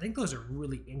 $200, I think those are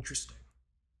really interesting.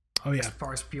 Oh yeah. As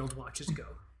far as field watches go.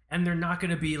 And they're not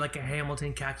going to be like a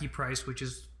Hamilton khaki price, which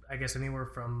is, I guess, anywhere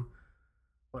from,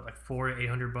 what, like $400 to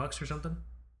 $800 or something?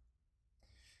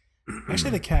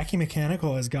 Actually, the khaki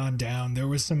mechanical has gone down. There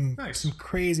was some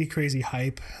crazy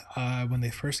hype when they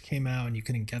first came out, and you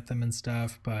couldn't get them and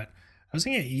stuff. But I was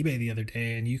looking at eBay the other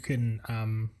day, and you can, I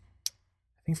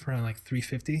think for around like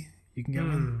 $350, you can get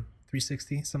one,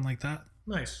 $360, something like that.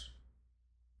 Nice.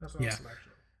 That's awesome, actually.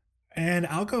 And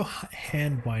I'll go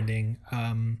hand winding,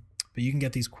 but you can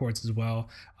get these quartz as well.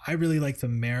 I really like the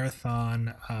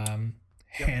Marathon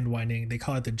hand winding. They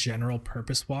call it the general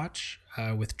purpose watch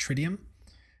with tritium.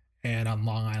 And on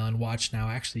Long Island Watch now,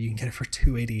 actually, you can get it for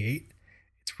 $288.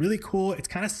 It's really cool. It's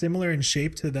kind of similar in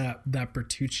shape to that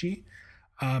Bertucci.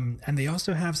 And they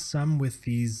also have some with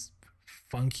these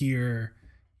funkier,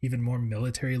 even more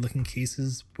military looking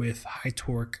cases with high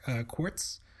torque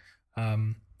quartz.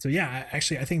 So yeah,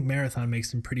 actually, I think Marathon makes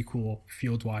some pretty cool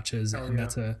field watches.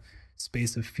 That's a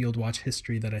space of field watch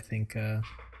history that I think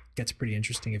gets pretty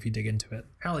interesting if you dig into it.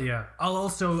 Hell yeah. I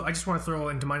just want to throw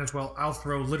into mine as well. I'll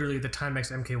throw literally the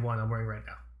Timex MK1 I'm wearing right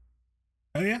now.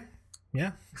 Oh yeah?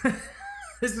 Yeah.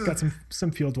 This is got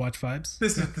some field watch vibes.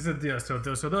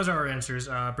 So those are our answers.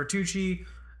 Bertucci,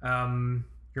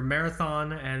 your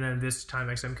Marathon, and then this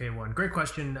Timex MK1. Great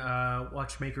question.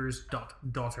 Watchmaker's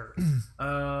daughter.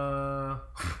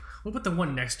 We'll put the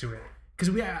one next to it.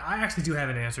 Because I actually do have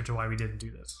an answer to why we didn't do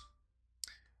this.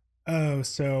 Oh,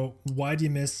 so why do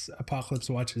you miss Apocalypse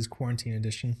Watch's Quarantine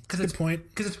Edition? Good point.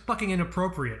 Because it's fucking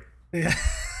inappropriate. Yeah.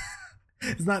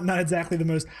 It's not exactly the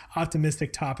most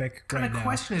optimistic topic right now. What kind of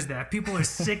question is that? People are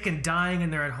sick and dying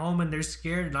and they're at home and they're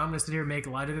scared, and I'm going to sit here and make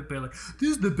light of it, but like,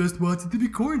 this is the best watch to be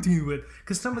quarantined with.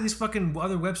 Because some of these fucking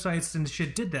other websites and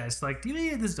shit did that. It's like, do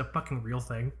you know this is a fucking real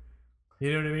thing?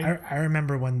 You know what I mean? I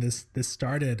remember when this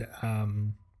started,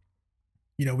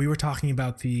 we were talking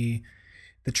about the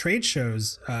trade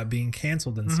shows being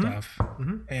canceled and stuff.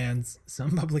 Mm-hmm. And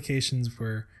some publications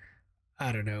were,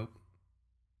 I don't know,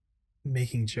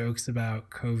 making jokes about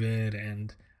COVID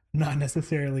and not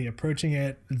necessarily approaching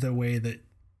it the way that,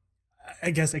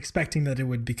 I guess, expecting that it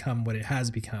would become what it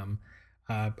has become.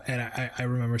 And I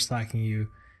remember slacking you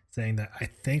saying that I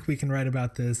think we can write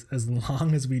about this as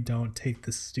long as we don't take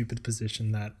the stupid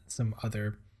position that some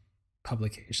other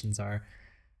publications are.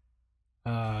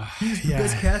 He's the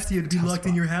best Castia to be locked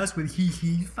in your house with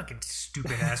he fucking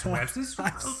stupid ass webs.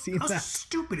 How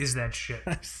stupid is that shit?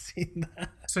 I've seen that.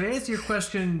 So to answer your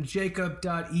question,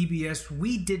 Jacob.ebs,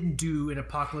 we didn't do an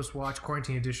Apocalypse Watch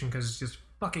Quarantine Edition because it's just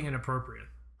fucking inappropriate.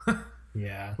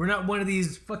 Yeah. We're not one of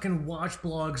these fucking watch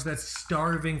blogs that's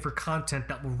starving for content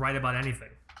that will write about anything.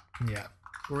 Yeah.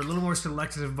 We're a little more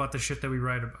selective about the shit that we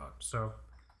write about. So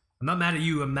I'm not mad at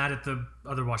you. I'm mad at the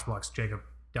other watch blogs,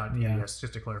 Jacob.ebs,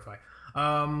 just to clarify.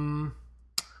 Oh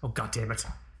god damn it.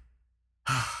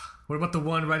 What about the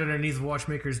one right underneath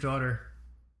Watchmaker's Daughter?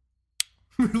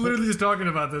 We're literally just talking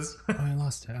about this. Oh, I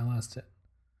lost it.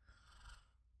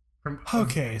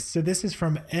 Okay, so this is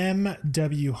from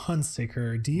M.W.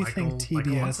 Hunsaker. Do you think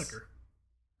TBS...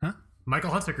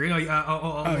 Michael Hunsaker.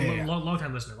 Yeah. Long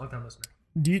time listener.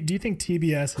 Do you think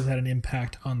TBS has had an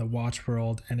impact on the watch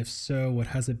world? And if so, what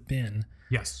has it been?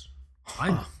 Yes.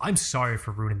 I'm sorry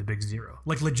for ruining the Big Zero.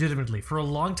 Like, legitimately. For a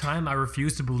long time, I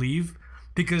refused to believe,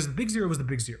 because the Big Zero was the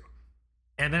Big Zero.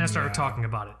 And then I started talking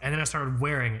about it. And then I started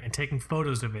wearing it and taking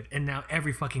photos of it. And now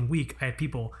every fucking week, I have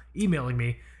people emailing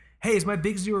me, hey, is my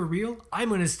Big Zero real? I'm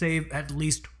going to save at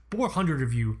least 400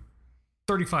 of you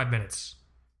 35 minutes.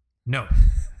 No.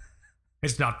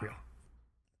 It's not real.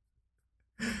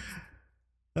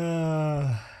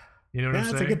 You know what I'm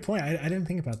saying? That's a good point. I didn't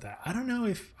think about that. I don't know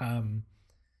if...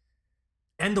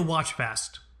 And the watch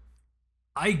fast.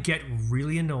 I get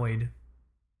really annoyed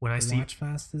When I see Watch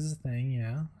Fast is a thing,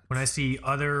 yeah. when I see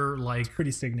other like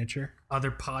Pretty signature.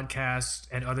 other podcasts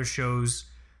and other shows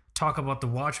talk about the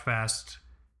Watch Fast,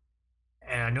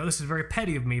 and I know this is very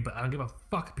petty of me, but I don't give a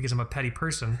fuck because I'm a petty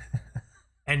person,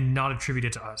 and not attribute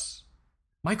it to us.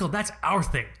 Michael, that's our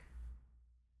thing.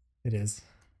 It is.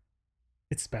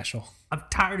 It's special. I'm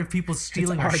tired of people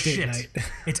stealing our our date shit. night.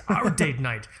 It's our date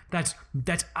night. That's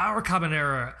our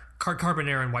carbonara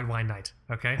and white wine night.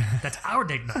 Okay, that's our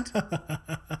date night.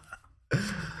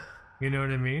 You know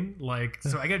what I mean? Like,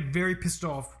 so I get very pissed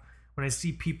off when I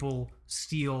see people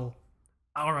steal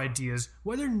our ideas,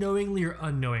 whether knowingly or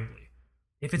unknowingly.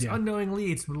 If it's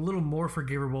unknowingly, it's a little more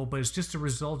forgivable, but it's just a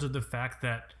result of the fact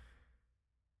that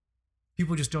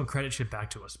people just don't credit shit back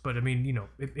to us. But I mean, you know,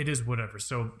 it is whatever.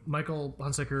 So, Michael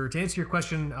Hunsaker, to answer your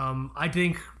question, I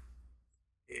think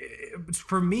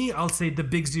for me, I'll say the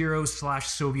Big Zero /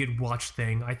 Soviet watch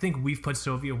thing. I think we've put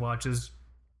Soviet watches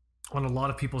on a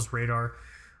lot of people's radar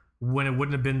when it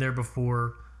wouldn't have been there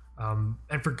before.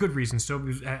 And for good reason. So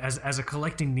as a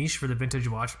collecting niche for the vintage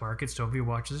watch market, Soviet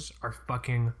watches are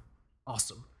fucking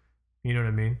awesome. You know what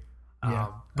I mean? Yeah,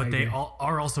 but they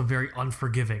are also very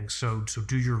unforgiving. So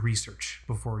do your research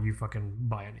before you fucking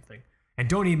buy anything. And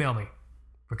don't email me.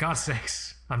 For God's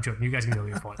sakes. I'm joking. You guys can email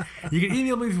me if you want. You can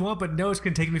email me if you want, but no, it's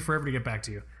going to take me forever to get back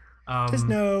to you. Just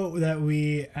know that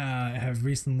we have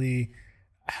recently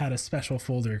had a special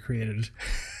folder created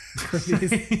for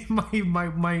these.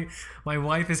 my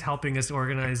wife is helping us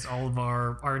organize all of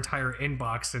our entire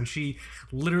inbox, and she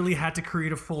literally had to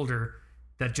create a folder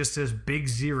that just says Big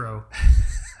Zero.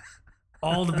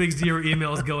 All the Big Zero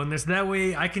emails go in this. That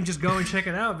way I can just go and check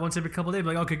it out once every couple of days.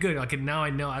 Like, okay, good. Okay, now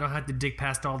I know I don't have to dig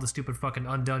past all the stupid fucking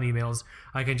undone emails.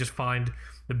 I can just find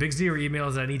the Big Zero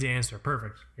emails that I need to answer.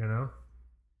 Perfect, you know?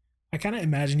 I kind of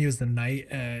imagine you as the knight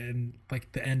in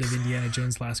like the end of Indiana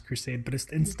Jones' Last Crusade, but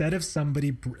instead of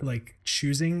somebody like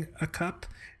choosing a cup,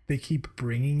 they keep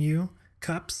bringing you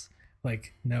cups.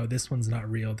 Like, no, this one's not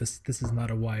real. This is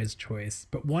not a wise choice.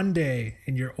 But one day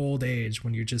in your old age,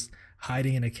 when you're just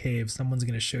hiding in a cave, someone's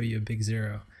going to show you a Big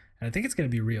Zero. And I think it's going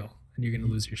to be real, and you're going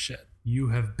to lose your shit. You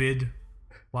have bid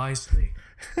wisely.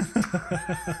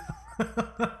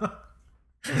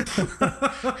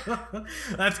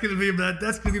 That's gonna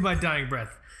be my dying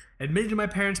breath. Admitted to my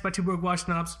parents by two broke watch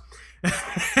snobs.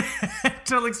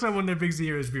 Telling someone their Big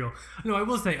Zero is real. No, I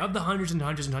will say, of the hundreds and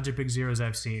hundreds and hundreds of Big Zeros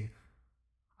I've seen,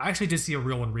 I actually did see a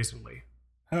real one recently.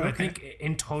 Oh, okay. I think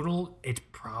in total it's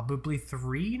probably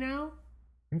 3 now.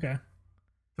 Okay.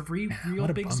 3 real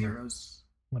Big bummer. Zeros.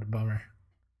 What a bummer.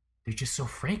 They're just so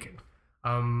franken.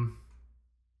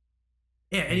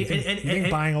 Yeah, and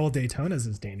buying old Daytonas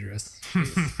is dangerous.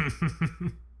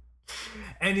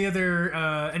 Any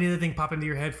other thing pop into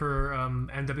your head for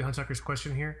MW Hunsucker's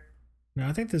question here? No,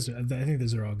 I think those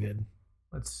are all good.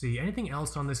 Let's see. Anything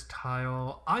else on this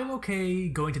tile? I'm okay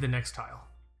going to the next tile.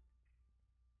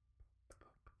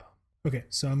 Okay,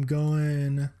 so I'm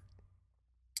going.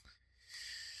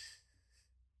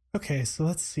 Okay, so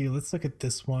let's see. Let's look at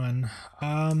this one.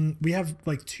 We have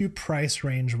like 2 price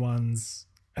range ones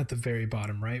at the very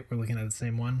bottom, right? We're looking at the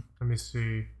same one. Let me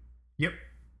see. Yep.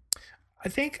 I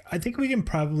think we can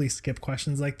probably skip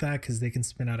questions like that because they can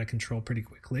spin out of control pretty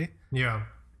quickly. Yeah.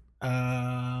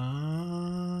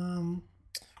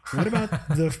 What about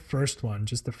the first one?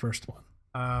 Just the first one.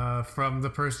 From the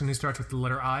person who starts with the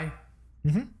letter I.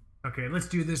 Mm-hmm. Okay, let's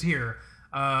do this here.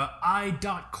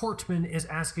 I.Courtman is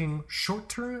asking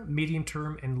short-term,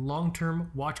 medium-term, and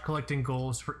long-term watch collecting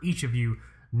goals for each of you.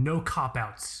 No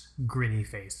cop-outs, grinny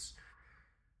face.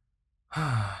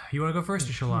 You want to go first,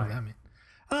 or shall I? That mean?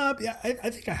 Yeah, I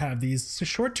think I have these. So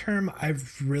short-term,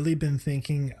 I've really been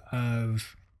thinking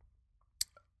of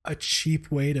a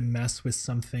cheap way to mess with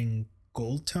something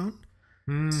gold tone.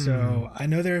 So I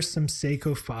know there are some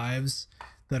Seiko 5s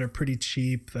that are pretty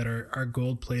cheap that are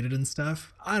gold plated and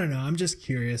stuff. I don't know. I'm just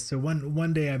curious. So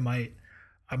one day I might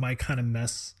kind of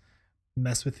mess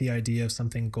with the idea of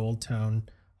something gold tone,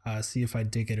 see if I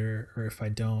dig it or if I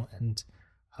don't. And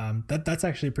that's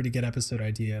actually a pretty good episode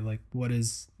idea. Like, what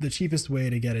is the cheapest way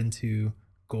to get into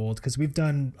gold? Because we've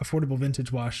done affordable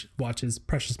vintage watches,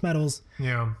 precious metals.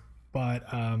 Yeah. But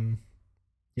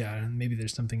yeah, maybe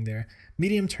there's something there.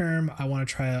 Medium term, I want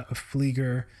to try a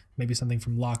Flieger, maybe something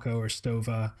from Laco or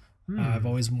Stova. I've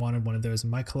always wanted one of those in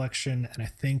my collection, and I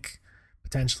think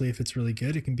potentially if it's really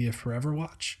good, it can be a forever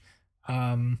watch.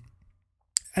 And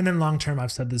then long term,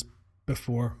 I've said this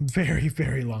before, very,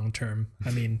 very long term.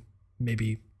 I mean,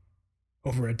 maybe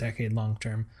over a decade long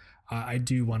term. I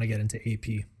do want to get into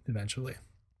AP eventually.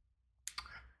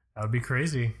 That would be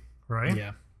crazy, right?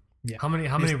 Yeah. Yeah. How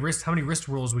many wrist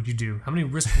rolls would you do? How many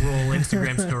wrist roll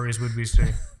Instagram stories would we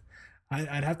say?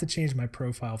 I'd have to change my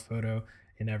profile photo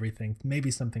and everything.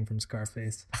 Maybe something from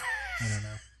Scarface. I don't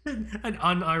know. An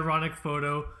unironic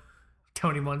photo,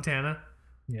 Tony Montana.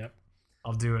 Yep.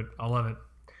 I'll do it. I love it.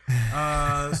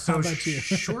 So about you?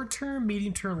 short term,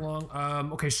 medium term, long.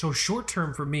 Okay, so short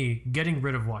term for me, getting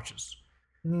rid of watches.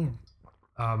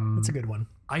 That's a good one.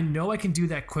 I know I can do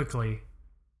that quickly,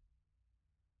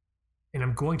 and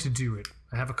I'm going to do it.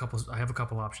 I have a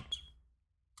couple options.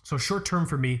 So short term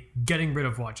for me, getting rid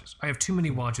of watches. I have too many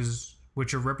watches,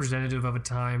 which are representative of a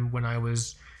time when I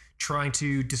was trying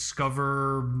to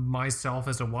discover myself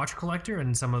as a watch collector,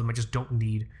 and some of them I just don't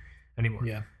need anymore.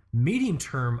 Yeah. Medium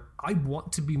term, I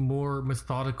want to be more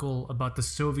methodical about the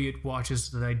Soviet watches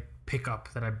that I pick up,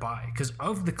 that I buy. Because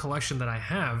of the collection that I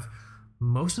have,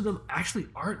 most of them actually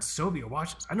aren't Soviet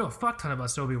watches. I know a fuck ton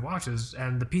about Soviet watches,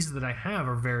 and the pieces that I have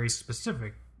are very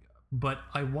specific. But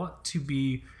I want to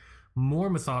be more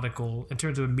methodical in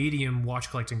terms of a medium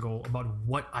watch collecting goal about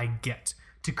what I get,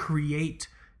 to create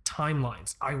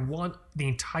timelines. I want the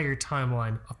entire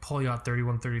timeline of Polyot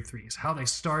 3133s, how they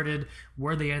started,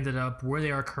 where they ended up, where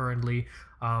they are currently.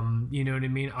 You know what I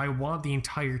mean? I want the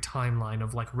entire timeline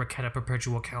of like Raketa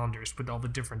perpetual calendars with all the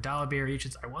different dial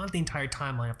variations. I want the entire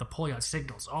timeline of the Polyot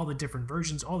signals, all the different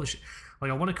versions, all the shit. Like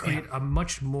I want to create a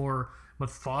much more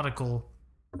methodical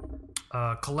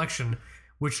collection,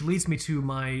 which leads me to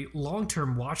my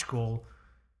long-term watch goal.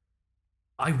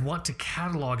 I want to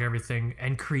catalog everything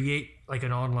and create like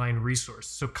an online resource.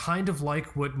 So kind of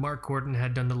like what Mark Gordon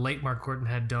had done, the late Mark Gordon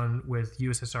had done with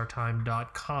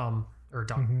USSRtime.com or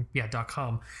 .com.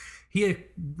 He had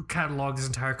cataloged this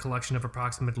entire collection of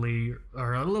approximately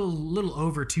or a little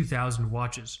over 2,000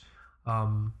 watches.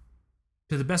 To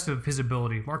the best of his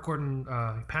ability. Mark Gordon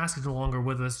passed, is no longer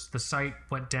with us. The site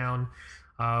went down,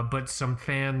 but some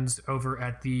fans over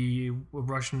at the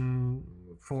Russian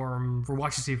forum, for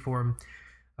Watch Save forum,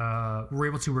 were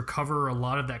able to recover a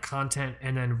lot of that content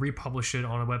and then republish it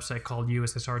on a website called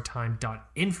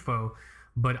ussrtime.info.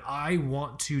 But I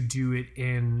want to do it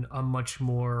in a much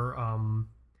more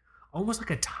almost like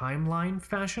a timeline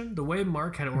fashion. The way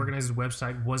Mark had organized his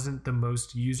website wasn't the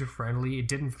most user-friendly. It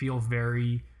didn't feel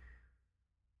very...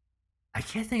 I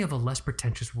can't think of a less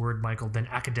pretentious word, Michael, than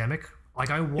academic.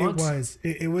 Like I want...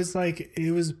 It was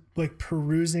like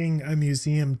perusing a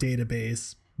museum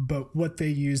database, but what they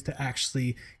use to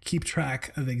actually keep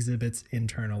track of exhibits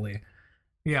internally.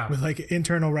 Yeah. With like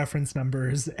internal reference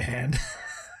numbers and...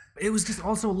 It was just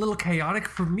also a little chaotic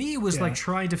for me. It was like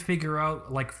trying to figure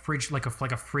out like fridge, like a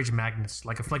fridge magnets,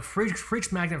 like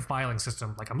fridge magnet filing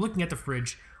system. Like I'm looking at the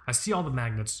fridge, I see all the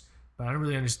magnets, but I don't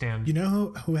really understand. You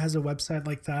know who has a website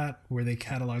like that where they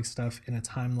catalog stuff in a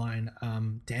timeline?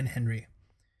 Dan Henry.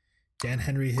 Dan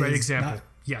Henry. Great example.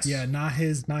 Yes. Yeah. Not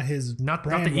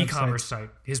the e-commerce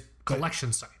site. His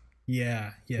collection site.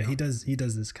 Yeah. He does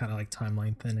this kind of like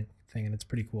timeline thing, and it's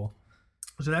pretty cool.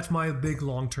 So that's my big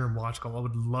long-term watch goal. I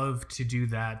would love to do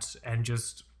that and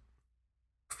just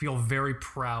feel very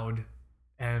proud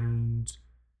and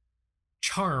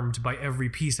charmed by every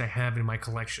piece I have in my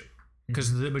collection.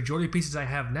 Because the majority of pieces I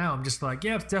have now, I'm just like,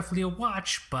 yeah, it's definitely a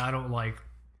watch, but I don't like,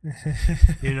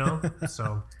 you know?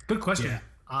 So, good question. Yeah.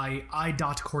 I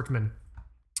dot Cortman.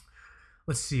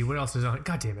 Let's see, what else is on?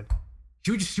 God damn it.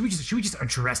 Should we just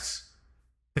address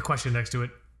the question next to it?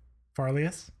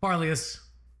 Farlius,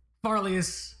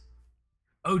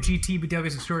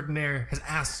 OGTBW's extraordinaire, has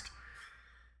asked,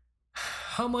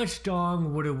 how much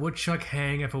dong would a woodchuck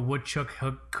hang if a woodchuck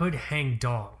could hang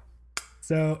dong?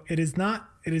 So it is not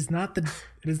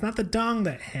the dong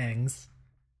that hangs.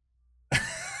 It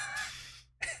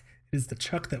is the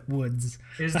chuck that woods.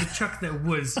 It is the chuck that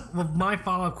woods. Well, my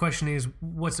follow-up question is,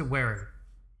 what's it wearing?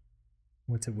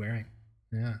 What's it wearing?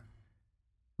 Yeah.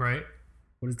 Right?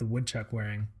 What is the woodchuck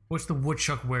wearing? What's the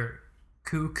woodchuck wearing?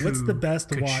 Cuckoo. What's the best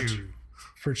ka-choo. watch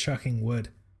for chucking wood?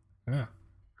 Yeah.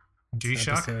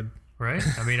 G-Shock, right?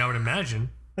 I mean, I would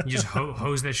imagine. You just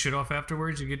hose that shit off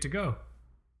afterwards, you're good to go.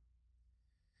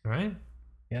 Right?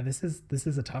 Yeah, this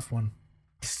is a tough one.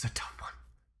 This is a tough one.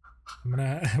 We're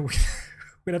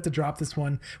gonna have to drop this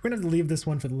one. We're gonna have to leave this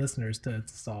one for the listeners to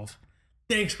solve.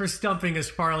 Thanks for stumping us,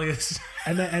 Farlius.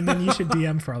 And then you should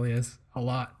DM Farlius a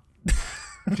lot.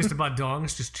 Just about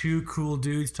dongs, just two cool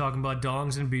dudes talking about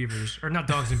dongs and beavers. Or not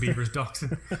dongs and beavers, dongs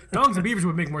and beavers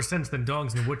would make more sense than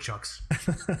dongs and woodchucks.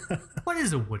 What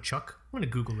is a woodchuck? I'm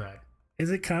gonna Google that. Is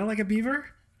it kind of like a beaver?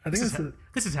 I think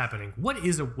this is happening. What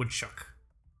is a woodchuck?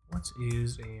 What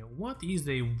is a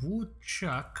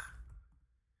woodchuck?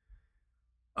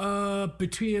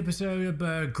 Between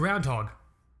groundhog.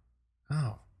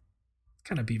 Oh, it's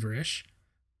kind of beaverish.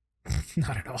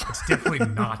 Not at all. It's definitely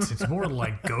not. It's more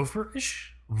like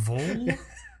gopherish. Vole.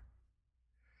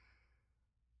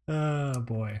 Oh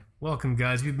boy. Welcome,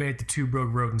 guys. We've made it to Two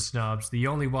Broke Rodent Snobs, the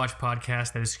only watch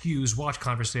podcast that eschews watch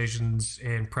conversations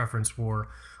and preference for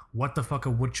what the fuck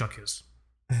a woodchuck is.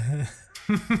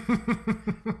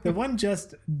 The one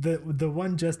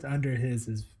just under his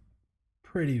is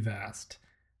pretty vast.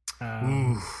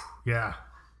 Ooh, yeah.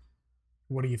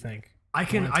 What do you think? I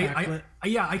can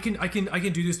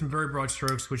do this in very broad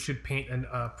strokes, which should paint an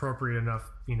appropriate enough,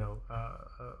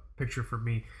 picture for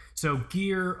me. So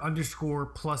gear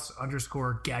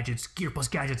 _ gadgets, gear plus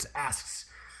gadgets asks,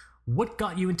 what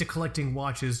got you into collecting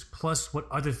watches? Plus, what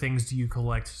other things do you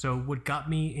collect? So what got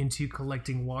me into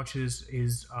collecting watches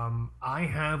is I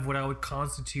have what I would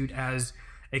constitute as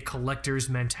a collector's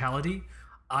mentality.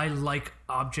 I like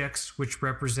objects which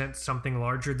represent something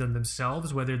larger than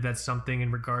themselves, whether that's something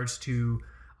in regards to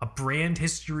a brand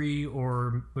history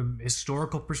or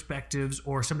historical perspectives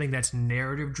or something that's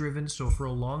narrative driven. So for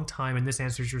a long time, and this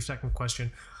answers your second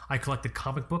question, I collected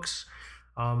comic books.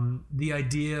 The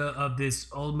idea of this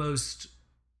almost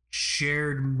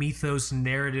shared mythos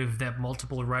narrative that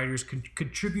multiple writers could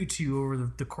contribute to over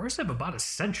the course of about a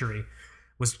century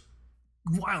was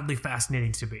wildly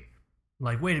fascinating to me.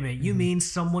 Like, wait a minute, you mean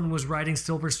someone was writing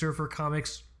Silver Surfer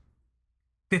comics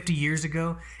 50 years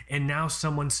ago and now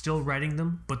someone's still writing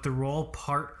them, but they're all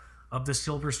part of the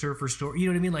Silver Surfer story? You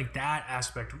know what I mean? Like, that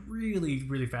aspect really,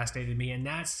 really fascinated me. And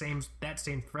that same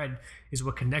thread is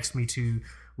what connects me to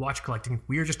watch collecting.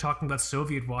 We were just talking about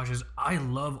Soviet watches. I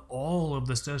love all of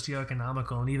the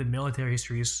socioeconomical and even military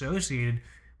history associated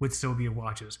with Soviet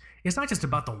watches. It's not just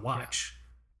about the watch.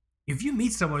 If you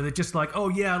meet someone that's just like, oh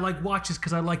yeah, I like watches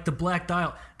because I like the black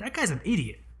dial, that guy's an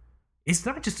idiot. It's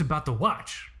not just about the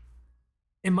watch,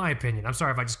 in my opinion. I'm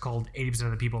sorry if I just called 80%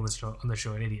 of the people on the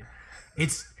show an idiot.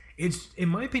 It's in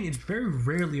my opinion, it's very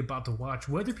rarely about the watch.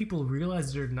 Whether people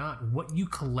realize it or not, what you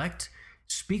collect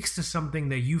speaks to something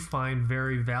that you find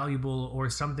very valuable or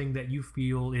something that you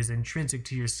feel is intrinsic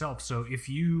to yourself. So if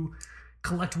you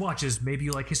collect watches, maybe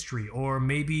you like history, or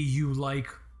maybe you like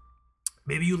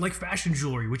fashion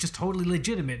jewelry, which is totally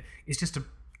legitimate. It's just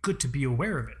good to be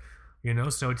aware of it,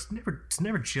 So it's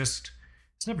never just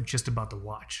about the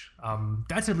watch.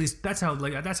 That's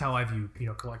how I view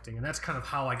collecting, and that's kind of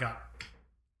how I got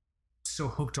so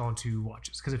hooked onto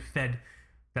watches, because it fed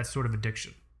that sort of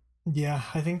addiction. Yeah,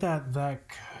 I think that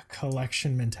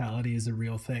collection mentality is a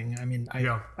real thing. I mean,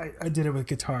 I did it with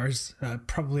guitars,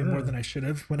 probably more than I should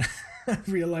have when I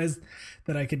realized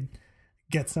that I could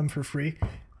get some for free.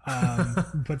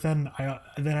 But then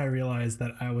I realized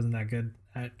that I wasn't that good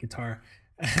at guitar.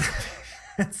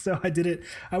 So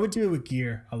I would do it with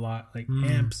gear a lot, like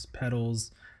amps,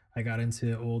 pedals. I got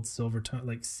into old Silvertone,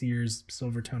 like Sears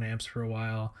Silvertone amps for a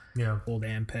while. Yeah. Old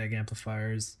Ampeg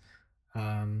amplifiers.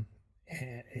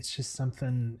 It's just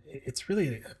something, it's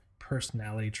really a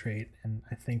personality trait. And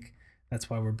I think that's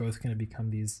why we're both going to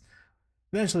become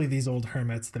eventually these old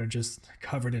hermits that are just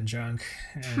covered in junk.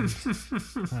 And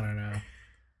I don't know.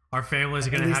 Our families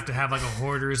are going to have like a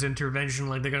hoarder's intervention.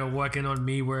 Like, they're going to walk in on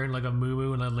me wearing like a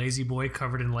muumuu and a lazy boy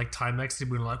covered in like Timex. And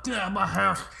we're like, get out of my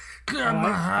house. Get out of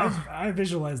my house. I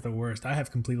visualize the worst. I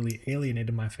have completely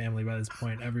alienated my family by this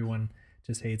point. Everyone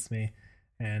just hates me.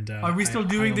 And are we still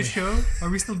doing the show? Are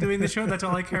we still doing the show? That's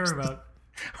all I care about.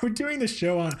 We're doing the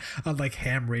show on like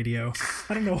ham radio.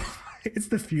 I don't know. It's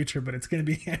the future, but it's going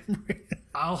to be ham radio.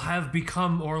 I'll have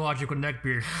become Orological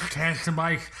Neckbeard. Pass the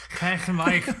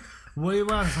mic. What do you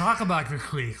want to talk about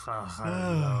this week? I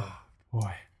don't know.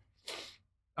 Boy.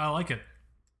 I like it.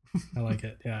 I like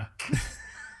it, yeah.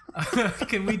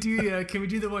 Can we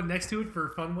do the one next to it for a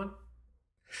fun one?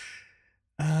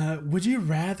 Would you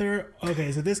rather...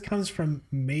 Okay, so this comes from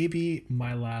maybe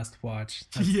my last watch.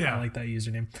 I like that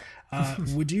username.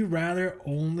 Would you rather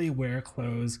only wear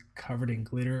clothes covered in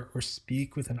glitter or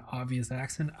speak with an obvious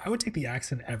accent? I would take the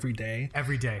accent every day.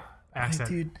 Every day. Accent.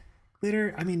 Dude,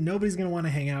 glitter, I mean, nobody's going to want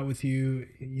to hang out with you.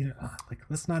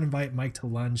 Let's not invite Mike to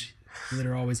lunch.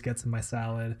 Glitter always gets in my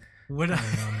salad. What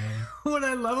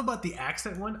I love about the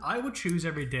accent one, I would choose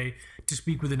every day to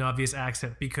speak with an obvious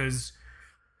accent, because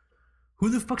who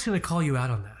the fuck's going to call you out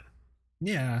on that?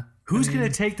 Yeah. Who's going to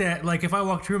take that? Like, if I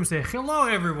walk through and say, hello,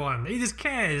 everyone. It is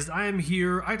Kaz. I'm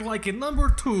here. I'd like it number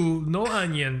 2, no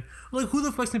onion. Like, who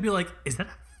the fuck's going to be like, is that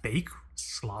a fake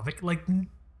Slavic? Like, no.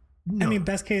 I mean,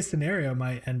 best case scenario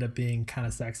might end up being kind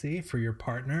of sexy for your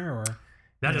partner, or...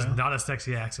 That is not a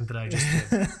sexy accent that I just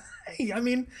did. I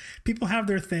mean, people have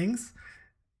their things,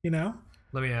 Let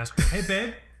me ask. Hey,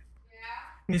 babe.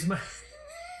 Yeah? Is my...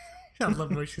 I love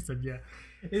the way she said yeah.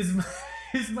 Is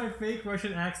my fake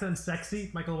Russian accent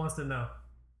sexy? Michael wants to know.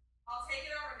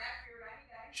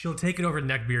 She'll take it over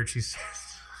neckbeard, she says.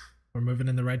 We're moving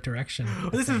in the right direction.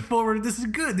 This is forward. This is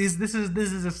good. This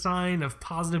is a sign of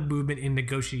positive movement in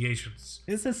negotiations.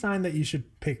 It's a sign that you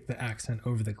should pick the accent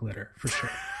over the glitter for sure.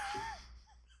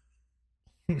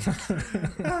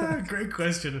 Great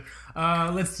question.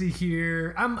 Let's see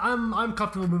here. I'm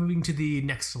comfortable moving to the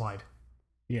next slide.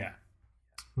 Yeah.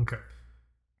 Okay.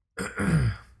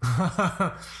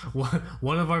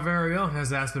 One of our very own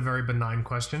has asked a very benign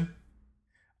question.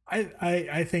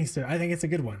 I think so. I think it's a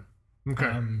good one. Okay.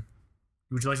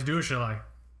 Would you like to do it, shall I?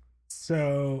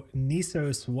 So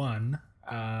Nisos1,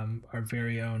 our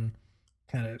very own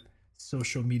kind of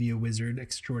social media wizard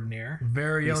extraordinaire,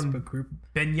 Very Facebook own group.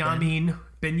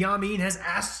 Benjamin has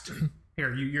asked.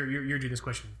 Here, you do this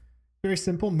question. Very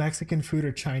simple: Mexican food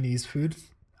or Chinese food?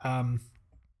 I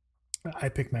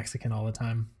pick Mexican all the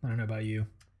time. I don't know about you.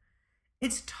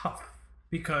 It's tough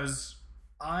because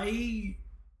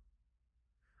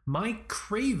my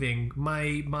craving,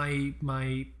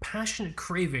 my passionate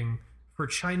craving for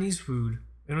Chinese food,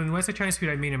 and when I say Chinese food,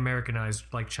 I mean Americanized,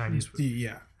 like Chinese food.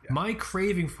 Yeah. My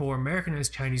craving for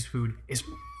Americanized Chinese food is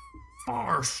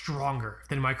far stronger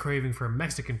than my craving for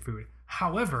Mexican food.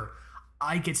 However,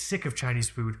 I get sick of Chinese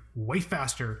food way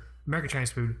faster, American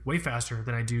Chinese food way faster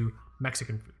than I do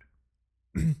Mexican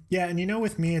food. Yeah, and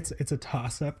with me, it's a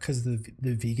toss up because the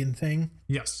vegan thing.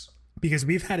 Yes. Because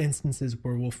we've had instances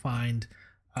where we'll find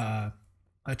a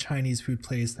Chinese food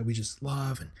place that we just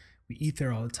love and we eat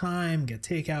there all the time, get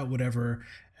takeout, whatever.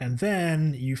 And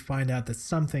then you find out that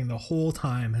something the whole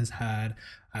time has had,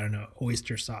 I don't know,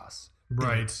 oyster sauce.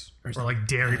 Right. Or like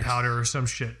dairy powder or some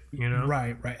shit,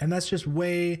 Right. And that's just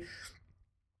way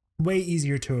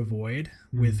easier to avoid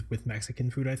with Mexican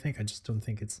food, I think. I just don't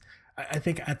think I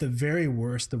think at the very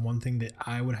worst, the one thing that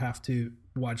I would have to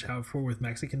watch out for with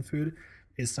Mexican food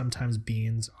is sometimes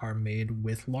beans are made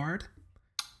with lard.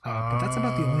 But that's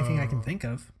about the only thing I can think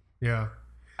of. Yeah.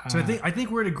 So I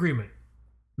think we're in agreement.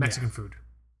 Mexican food.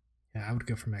 Yeah, I would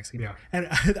go for Mexican. Yeah. And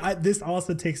this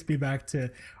also takes me back to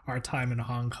our time in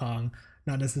Hong Kong.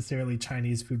 Not necessarily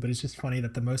Chinese food, but it's just funny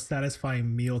that the most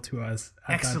satisfying meal to us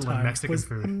at that time Mexican was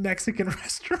food. a Mexican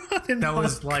restaurant in That Hong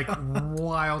was Kong. like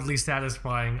wildly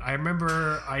satisfying. I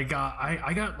remember I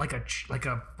got like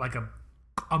a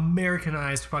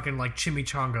Americanized fucking like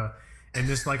chimichanga in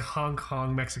this like Hong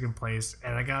Kong Mexican place,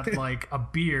 and I got like a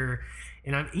beer,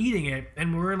 and I'm eating it,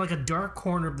 and we're in like a dark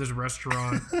corner of this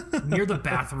restaurant near the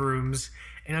bathrooms,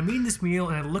 and I'm eating this meal,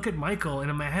 and I look at Michael,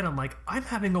 and in my head I'm like, I'm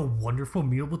having a wonderful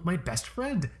meal with my best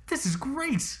friend. This is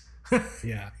great.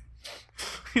 Yeah.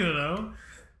 Yeah,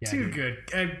 too dude. good.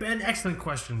 Ben, excellent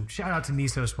question. Shout out to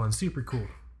Nisos1, super cool.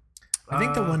 I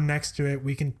think the one next to it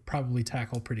we can probably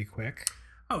tackle pretty quick.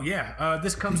 Oh, yeah.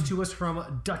 This comes to us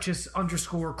from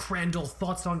Duchess_Crandall.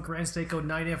 Thoughts on Grand Seiko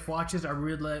 9F watches? I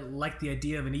really like the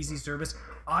idea of an easy service.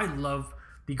 I love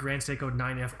the Grand Seiko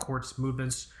 9F quartz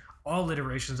movements. All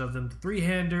iterations of them. The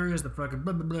three-handers, the fucking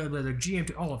blah, blah, blah, blah, the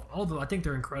GMT, all of them. I think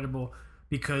they're incredible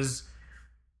because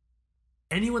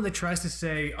anyone that tries to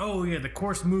say, oh, yeah, the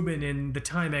quartz movement in the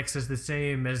Timex is the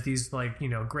same as these, like,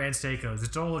 Grand Seikos.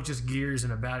 It's all just gears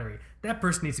and a battery. That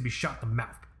person needs to be shot in the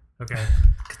mouth. Okay,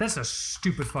 because that's a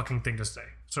stupid fucking thing to say.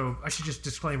 So I should just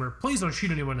disclaimer: please don't shoot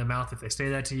anyone in the mouth if they say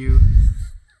that to you.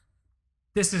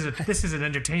 This is an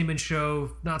entertainment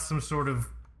show, not some sort of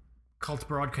cult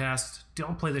broadcast.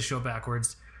 Don't play the show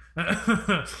backwards.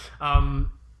 The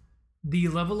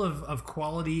level of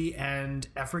quality and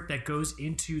effort that goes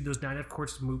into those 9F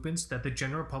quartz movements that the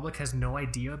general public has no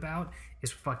idea about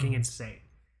is fucking insane.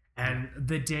 And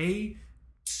the day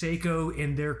Seiko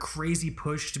in their crazy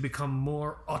push to become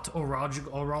more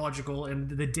orological, and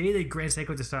the day that Grand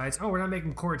Seiko decides, oh, we're not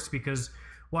making quartz because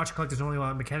watch collectors only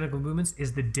want mechanical movements,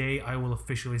 is the day I will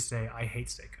officially say I hate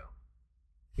Seiko.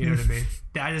 You know what I mean?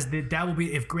 That will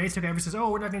be if Grand Seiko ever says,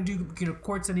 oh, we're not going to do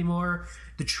quartz anymore.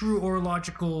 The true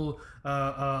orological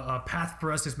path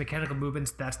for us is mechanical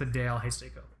movements. That's the day I'll hate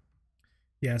Seiko.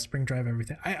 Yeah, spring drive,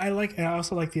 everything. I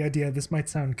also like the idea. This might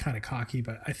sound kind of cocky,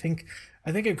 but I think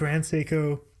a Grand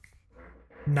Seiko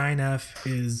 9F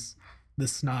is the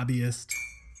snobbiest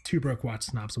two broke watch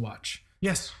snobs watch.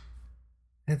 Yes,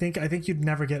 I think you'd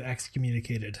never get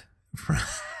excommunicated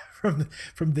from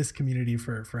this community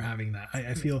for having that.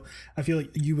 I feel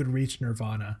like you would reach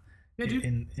nirvana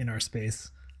in our space.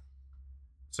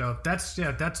 So that's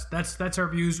our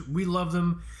views. We love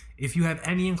them. If you have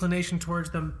any inclination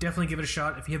towards them, definitely give it a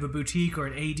shot. If you have a boutique or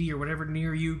an AD or whatever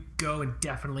near you, go and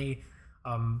definitely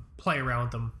play around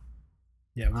with them.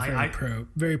 Yeah, we're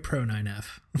very pro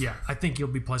 9F. Yeah, I think you'll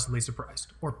be pleasantly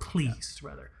surprised, or pleased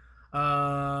rather.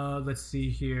 Let's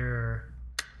see here.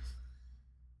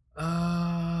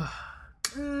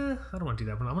 I don't want to do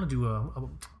that one. I want to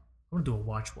do a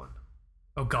watch one.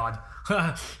 Oh God,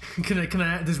 can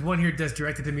I? There's one here that's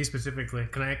directed to me specifically.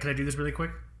 Can I do this really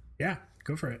quick? Yeah,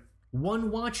 go for it.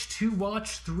 1 watch, 2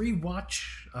 watch, 3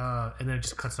 watch, and then it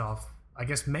just cuts off. I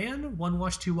guess man, 1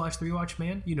 watch, 2 watch, 3 watch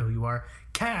man. You know who you are.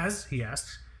 Kaz, he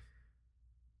asks,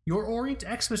 your Orient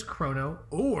Xmas Chrono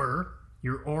or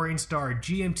your Orient Star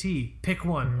GMT. Pick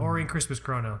one. Orient Christmas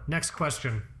Chrono. Next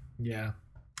question. Yeah.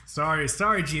 Sorry,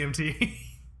 GMT.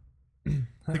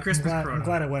 The Christmas Chrono. I'm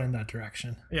glad I went in that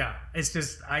direction. Yeah, it's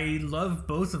just I love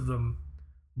both of them,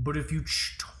 but if you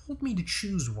told me to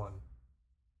choose one,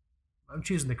 I'm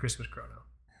choosing the Christmas Chrono.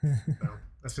 So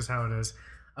that's just how it is.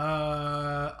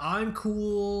 I'm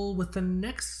cool with the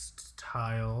next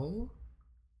tile.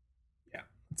 Yeah,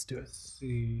 let's do it. Let's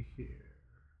see here.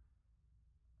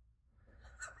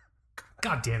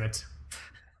 God damn it.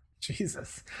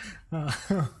 Jesus.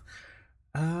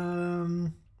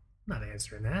 I'm not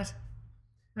answering that.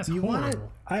 That's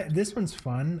horrible. This one's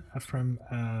fun from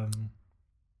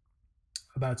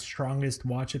about strongest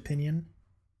watch opinion.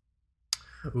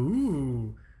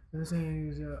 Ooh.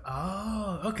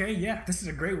 Oh, okay, yeah. This is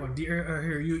a great one.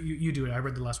 Here, you do it. I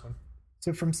read the last one.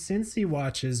 So from Cincy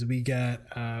Watches, we get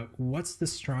what's the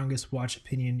strongest watch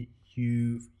opinion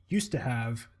you used to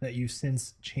have that you've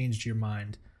since changed your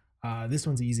mind? This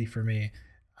one's easy for me.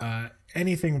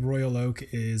 Anything Royal Oak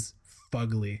is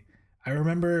fugly. I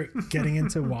remember getting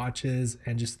into watches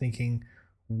and just thinking,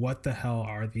 what the hell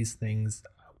are these things?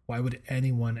 Why would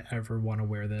anyone ever want to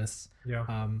wear this?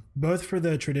 Yeah. Both for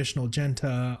the traditional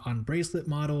Genta on bracelet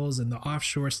models and the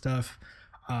offshore stuff.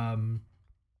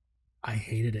 I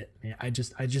hated it, man. I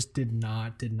just did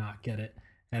not get it.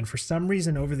 And for some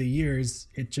reason over the years,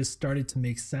 it just started to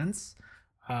make sense.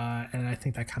 And I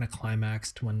think that kind of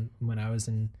climaxed when I was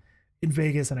in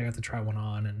Vegas and I got to try one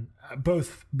on, and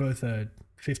both a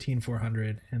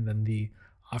 15400 and then the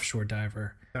offshore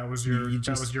diver. That was your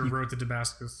road to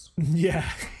Damascus. Yeah.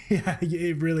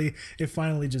 It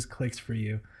finally just clicks for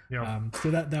you. Yeah.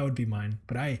 So that would be mine.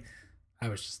 But I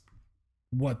was just,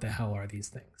 what the hell are these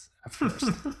things at first?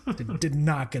 did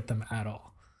not get them at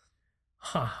all.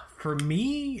 Huh. For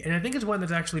me, and I think it's one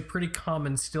that's actually pretty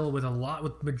common still with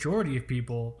majority of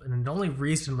people, and only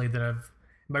recently that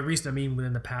by recent I mean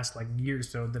within the past year or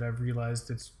so that I've realized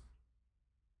it's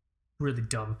really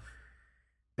dumb.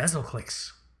 Bezel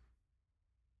clicks.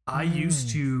 I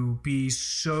used to be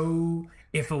so.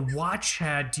 If a watch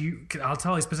had, I'll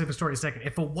tell you a specific story in a second.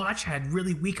 If a watch had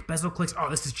really weak bezel clicks, oh,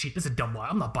 this is cheap. This is a dumb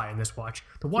watch. I'm not buying this watch.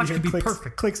 The watch could be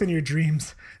perfect. Clicks in your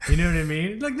dreams. You know what I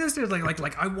mean? This is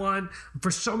like I want,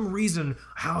 for some reason,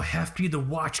 how hefty the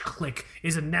watch click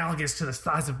is analogous to the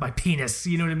size of my penis.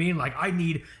 You know what I mean? I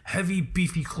need heavy,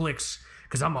 beefy clicks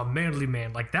because I'm a manly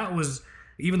man. That was.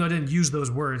 Even though I didn't use those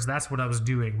words, that's what I was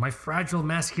doing. My fragile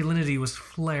masculinity was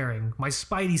flaring. My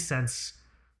spidey sense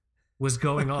was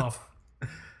going off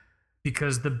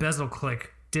because the bezel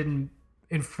click didn't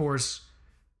enforce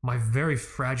my very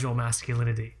fragile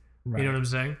masculinity. Right. You know what I'm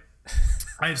saying?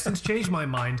 I have since changed my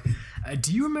mind.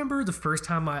 Do you remember the first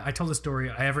time I told the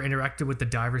story I ever interacted with the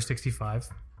Diver 65?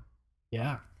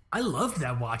 Yeah. I loved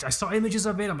that watch. I saw images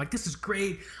of it. I'm like, this is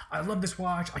great. I love this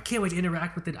watch. I can't wait to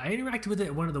interact with it. I interacted with it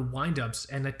at one of the wind-ups,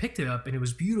 and I picked it up, and it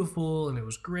was beautiful, and it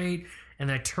was great.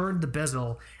 And I turned the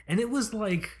bezel, and it was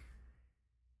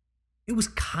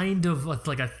kind of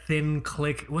like a thin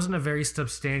click. It wasn't a very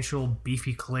substantial,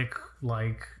 beefy click.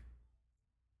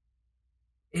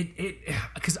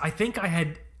 Because I think I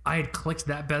had clicked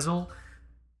that bezel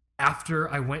after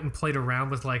I went and played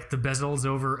around with the bezels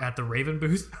over at the Raven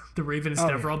booth, the Raven and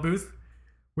Stevrel booth,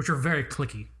 which are very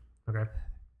clicky. Okay.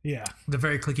 Yeah. The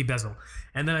very clicky bezel.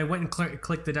 And then I went and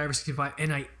clicked the Diver 65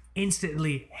 and I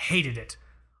instantly hated it.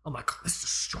 I'm like, this is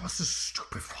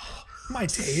stupid. My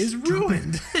day is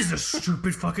ruined. This is a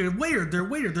stupid fucking waiter.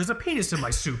 There's a penis in my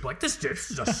soup. This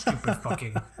is a stupid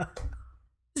fucking.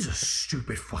 This is a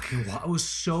stupid fucking watch. I was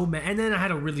so mad. And then I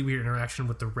had a really weird interaction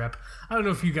with the rep. I don't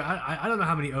know if you guys, I don't know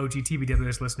how many OG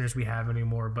TBWS listeners we have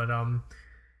anymore, but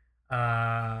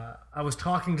I was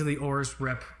talking to the Oris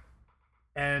rep,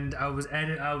 and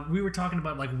we were talking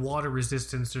about water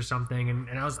resistance or something,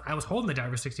 and I was holding the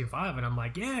Diver 65, and I'm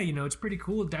like, yeah, it's pretty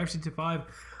cool. Diver 65,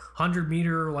 100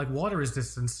 meter water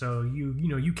resistance, so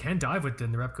you can dive with it.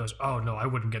 And the rep goes, oh no, I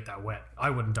wouldn't get that wet. I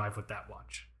wouldn't dive with that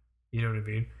watch. You know what I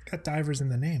mean? Got divers in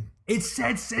the name. It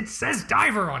says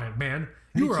diver on it, man.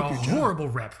 You are a horrible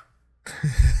rep.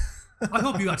 I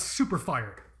hope you got super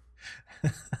fired.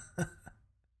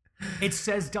 It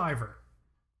says diver.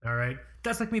 All right,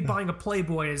 that's like me buying a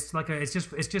Playboy. It's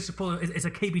just full of, it's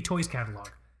a KB Toys catalog.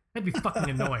 That'd be fucking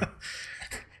annoying.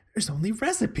 There's only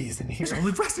recipes in here. There's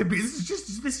only recipes.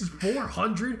 This is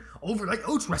 400 overnight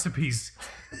oats recipes.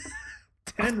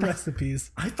 10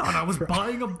 recipes. I thought I was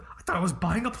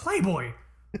buying a Playboy.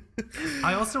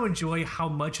 I also enjoy how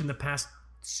much in the past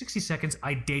 60 seconds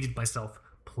I dated myself.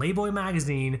 Playboy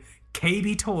magazine,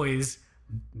 KB Toys,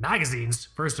 magazines,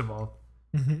 first of all.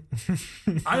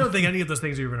 I don't think any of those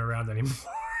things are even around anymore.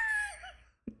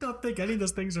 I don't think any of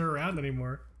those things are around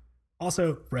anymore.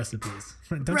 Also, recipes.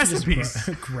 Don't Recipes. You just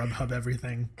Grubhub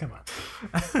everything. Come on.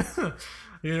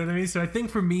 You know what I mean? So I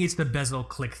think for me, it's the bezel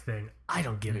click thing. I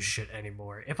don't give a shit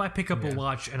anymore. If I pick up a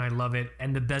watch and I love it,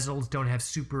 and the bezels don't have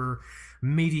super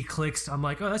meaty clicks, I'm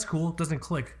like, oh, that's cool. It doesn't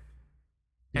click.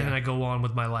 And then I go on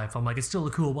with my life. I'm like, it's still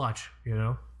a cool watch, you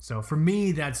know? So for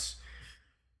me, that's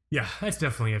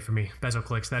definitely it for me. Bezel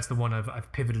clicks. That's the one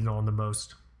I've pivoted on the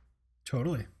most.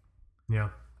 Totally. Yeah.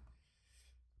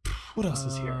 What else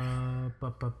is here?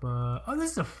 Oh,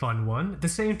 this is a fun one. The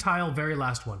same tile, very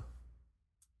last one.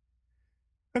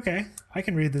 Okay, I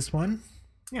can read this one.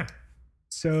 Yeah.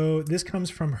 So this comes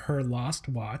from her lost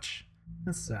watch.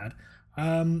 That's sad.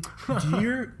 Do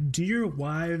your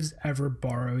wives ever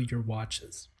borrow your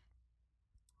watches?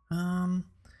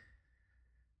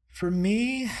 For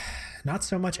me, not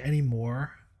so much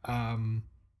anymore.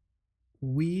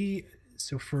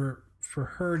 For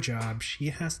her job, she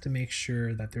has to make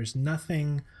sure that there's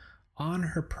nothing on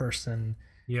her person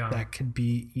that could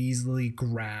be easily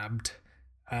grabbed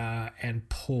and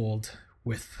pulled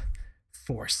with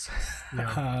force.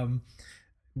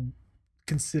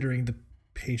 Considering the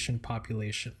patient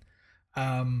population.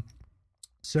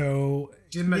 So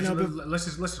let's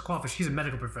just qualify. She's a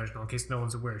medical professional, in case no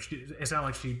one's aware. It's not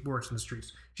like she works in the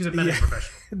streets. She's a medical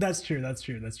professional. That's true.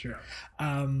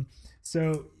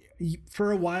 So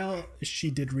for a while,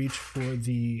 she did reach for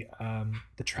the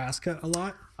Traska a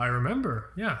lot. I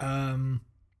remember, yeah.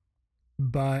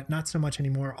 But not so much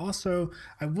anymore. Also,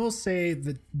 I will say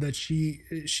that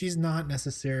she's not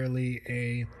necessarily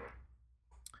a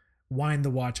wind the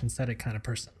watch and set it kind of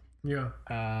person. Yeah.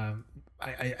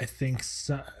 I think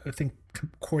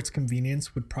quartz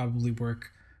convenience would probably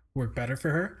work better for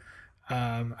her.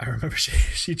 I remember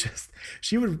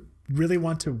she would really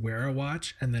want to wear a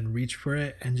watch and then reach for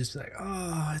it and just be like,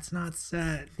 oh, it's not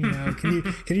set. You know,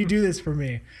 can you do this for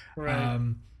me? Right.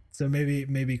 So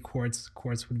maybe quartz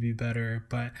would be better,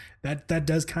 but that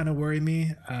does kind of worry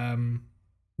me.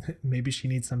 Maybe she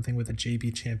needs something with a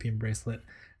JB Champion bracelet.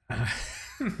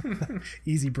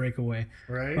 Easy breakaway.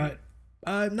 Right.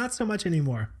 But not so much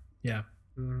anymore. Yeah.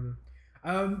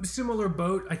 Similar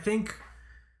boat. I think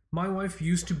my wife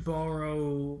used to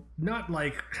borrow,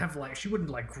 she wouldn't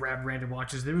like grab random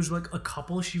watches. There was like a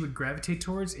couple she would gravitate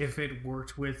towards if it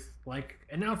worked with like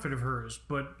an outfit of hers,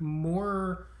 but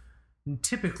more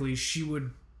typically she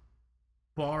would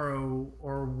borrow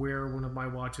or wear one of my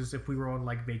watches if we were on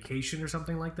like vacation or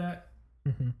something like that.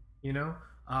 Mm-hmm. You know?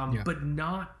 But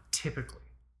not typically.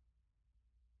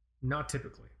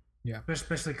 Yeah.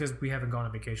 Especially because we haven't gone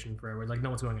on vacation forever. Like, no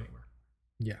one's going anywhere.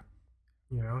 Yeah.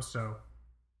 You know, so...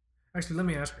 Actually, let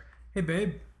me ask her. Hey,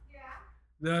 babe.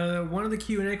 Yeah? One of the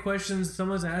Q&A questions,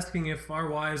 someone's asking if our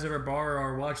wives ever borrow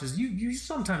our watches. You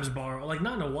sometimes borrow. Like,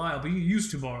 not in a while, but you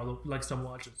used to borrow, like, some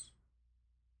watches.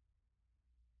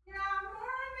 Yeah, more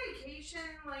on vacation,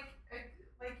 like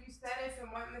you said, if it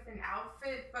went with an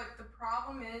outfit. But the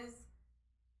problem is,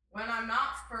 when I'm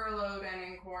not furloughed and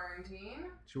in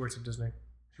quarantine... She works at Disney.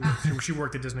 She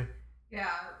worked at Disney. Yeah,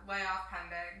 layoff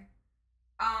pending.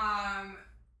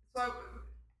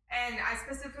 And I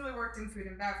specifically worked in food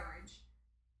and beverage.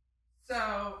 So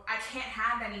I can't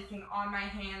have anything on my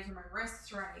hands or my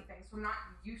wrists or anything. So I'm not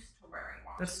used to wearing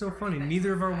watches. That's so funny.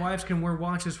 Neither of our wives can wear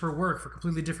watches for work for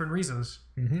completely different reasons.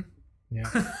 Mm-hmm. Yeah.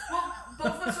 Well,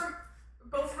 both of us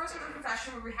are in a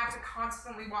profession where we have to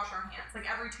constantly wash our hands, like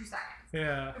every 2 seconds.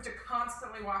 Yeah. We have to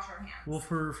constantly wash our hands. Well,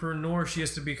 for Nor, she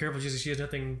has to be careful. She has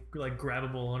nothing like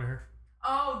grabbable on her.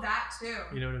 Oh, that too.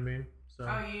 You know what I mean? So.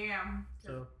 Oh yeah.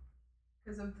 So.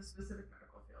 Because of the specific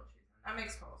medical field she's in. That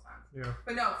makes total sense. Yeah.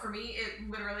 But no, for me, it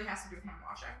literally has to do with hand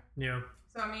washing. Yeah.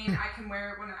 So I mean, I can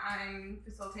wear it when I'm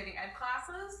facilitating ed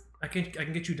classes. I can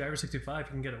get you Diver 65.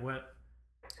 You can get it wet.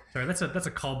 Sorry, that's a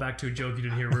callback to a joke you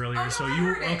didn't hear earlier. Oh, no, so I you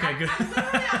heard it. okay? Good. I'm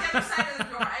literally on the other side of the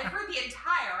door. I heard the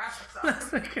entire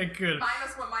episode. Okay, good.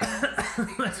 Minus what my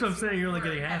That's what I'm saying. You're only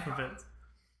getting half of it.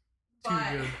 Too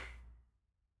good.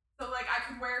 So like I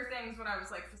could wear things when I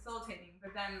was like facilitating,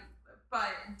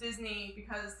 but Disney,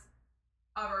 because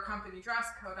of our company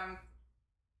dress code, I'm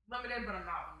limited, but I'm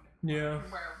not limited. Yeah. I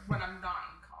can wear when I'm not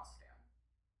in costume.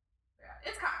 Yeah,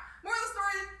 it's more of the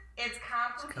story. It's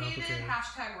complicated.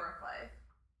 #work life.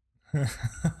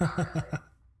 Not really.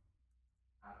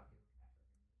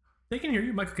 They can hear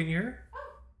you. Michael, can you hear her?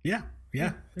 Yeah.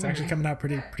 It's actually coming out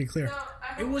pretty clear. So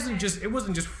I It hope wasn't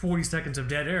that- just 40 seconds of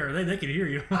dead air. They can hear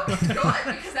you. Oh, good,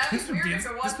 because that was This would weird be- if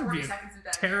it was this would 40 be a seconds of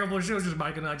dead. Terrible show. Just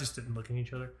Mike and I just didn't look at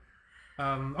each other.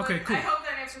 Okay, But cool. I hope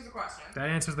that answers the question. That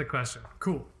answers the question.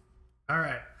 Cool. All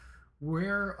right.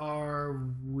 Where are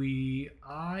we?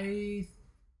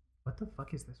 What the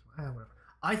fuck is this? Whatever.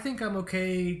 I think I'm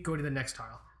okay going to the next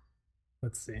tile.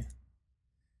 Let's see.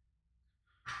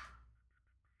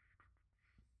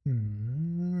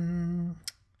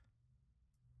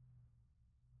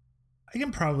 I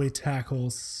can probably tackle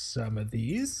some of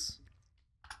these.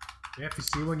 Yeah, if you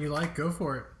see one you like, go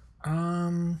for it.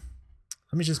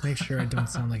 Let me just make sure I don't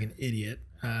sound like an idiot.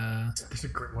 There's a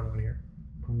great one on here.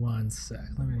 One sec.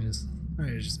 Let me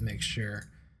just make sure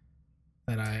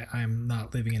that I'm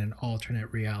not living in an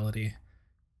alternate reality.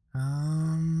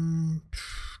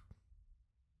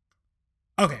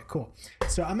 Okay, cool.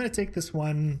 So I'm gonna take this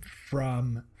one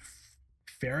from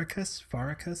Faricus.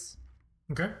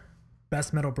 Okay.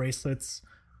 Best metal bracelets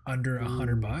under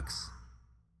 $100.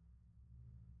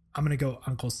 I'm gonna go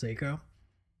Uncle Seiko.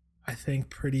 I think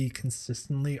pretty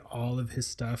consistently all of his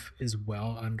stuff is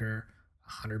well under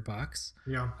 $100.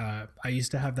 Yeah. I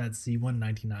used to have that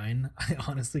Z199. I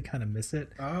honestly kind of miss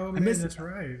it. Oh, man, that's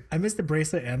right. I missed the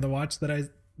bracelet and the watch that I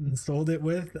sold it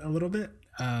with a little bit.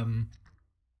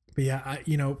 But yeah,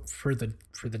 for the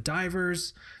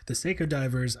divers, the Seiko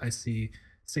divers, I see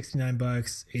 $69,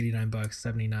 $89,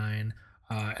 79.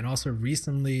 And also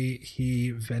recently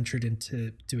he ventured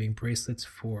into doing bracelets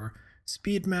for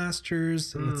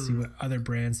Speedmasters. Let's see what other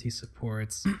brands he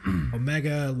supports.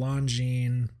 Omega,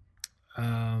 Longines,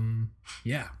 modern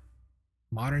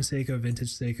Seiko, vintage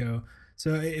Seiko.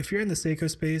 So if you're in the Seiko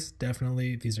space,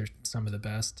 definitely these are some of the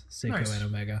best, Seiko Nice. and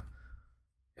Omega.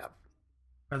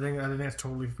 I think that's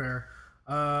totally fair.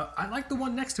 I like the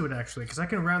one next to it actually, because I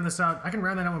can round this out. I can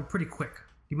round that out one pretty quick. Do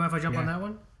you mind if I jump on Yeah. that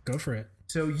one? Go for it.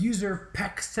 So user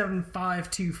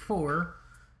Peck7524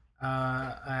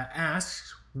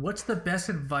 asks, "What's the best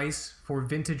advice for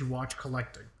vintage watch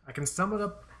collecting?" I can sum it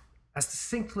up as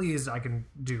succinctly as I can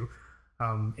do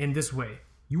in this way: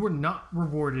 you are not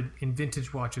rewarded in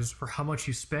vintage watches for how much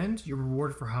you spend. You're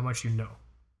rewarded for how much you know.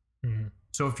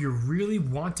 So if you really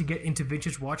want to get into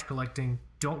vintage watch collecting,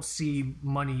 don't see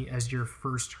money as your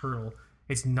first hurdle.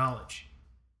 It's knowledge.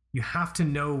 You have to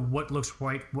know what looks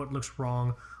right, what looks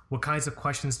wrong, what kinds of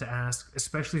questions to ask,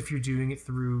 especially if you're doing it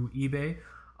through eBay.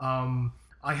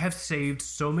 I have saved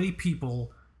so many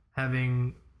people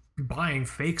buying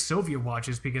fake Soviet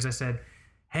watches because I said,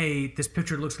 "Hey, this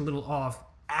picture looks a little off.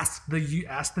 Ask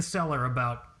the seller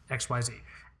about XYZ.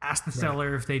 Ask the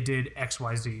seller if they did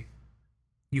XYZ."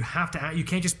 You have to. You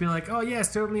can't just be like, "Oh yeah,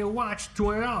 certainly a watch,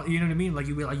 $200." You know what I mean? Like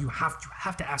you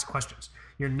have to ask questions.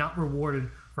 You're not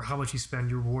rewarded for how much you spend.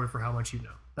 You're rewarded for how much you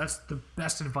know. That's the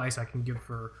best advice I can give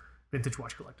for vintage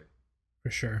watch collecting. For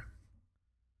sure.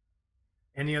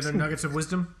 Any other nuggets of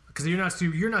wisdom? Because you're not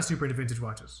super into vintage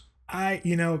watches.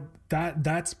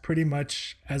 That's pretty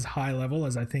much as high level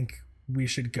as I think we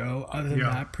should go. Other than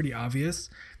that, pretty obvious.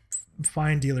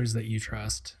 Find dealers that you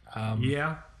trust.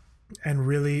 And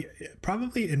really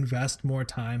probably invest more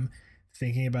time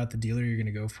thinking about the dealer you're going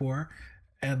to go for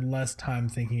and less time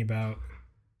thinking about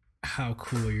how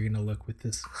cool you're going to look with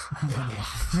this one.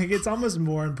 Like, it's almost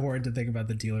more important to think about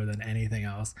the dealer than anything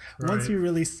else. Once you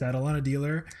really settle on a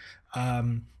dealer,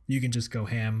 you can just go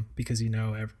ham because you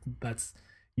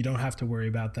don't have to worry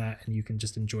about that, and you can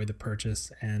just enjoy the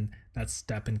purchase and that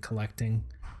step in collecting.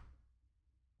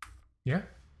 Yeah.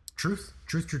 Truth.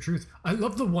 I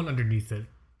love the one underneath it.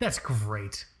 That's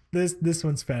great. This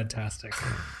one's fantastic.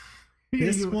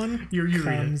 This one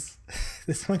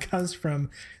comes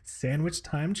from Sandwich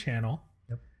Time Channel.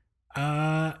 Yep.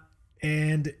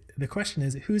 And the question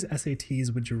is, whose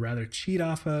SATs would you rather cheat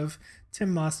off of,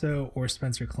 Tim Masso or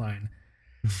Spencer Klein?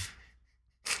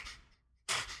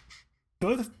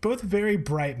 Both very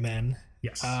bright men.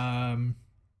 Yes.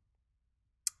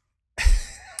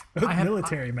 Both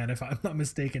military men, if I'm not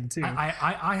mistaken, too.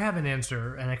 I have an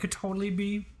answer, and I could totally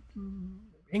be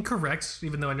incorrect,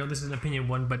 even though I know this is an opinion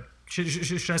one. But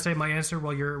should I say my answer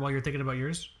while you're thinking about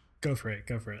yours? Go for it.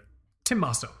 Tim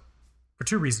Masso, for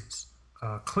two reasons: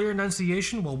 clear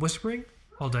enunciation while whispering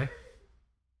all day.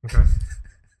 Okay.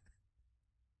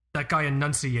 That guy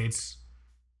enunciates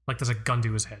like there's a gun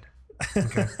to his head.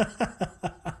 Okay.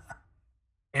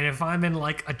 And if I'm in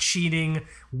like a cheating,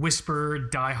 whisper,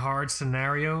 die hard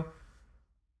scenario,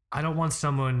 I want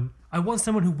someone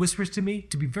who whispers to me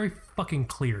to be very fucking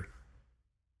clear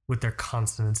with their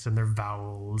consonants and their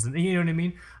vowels, and you know what I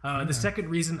mean? The second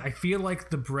reason, I feel like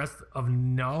the breadth of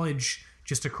knowledge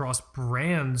just across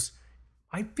brands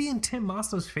I'd be in Tim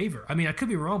Masso's favor. I mean, I could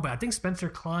be wrong, but I think Spencer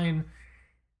Klein,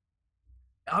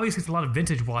 obviously it's a lot of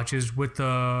vintage watches with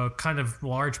a kind of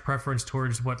large preference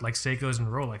towards what like Seikos and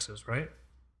Rolexes, right?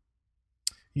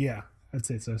 Yeah, I'd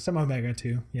say so. Some Omega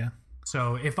too. Yeah.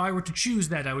 So if I were to choose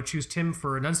that, I would choose Tim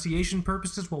for enunciation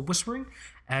purposes while whispering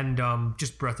and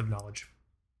just breadth of knowledge.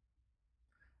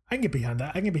 I can get behind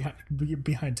that. I can get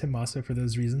behind Tim Masso for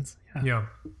those reasons. Yeah.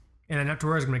 And then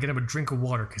afterwards, I'm going to get him a drink of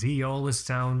water because he always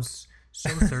sounds so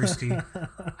thirsty.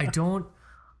 I don't...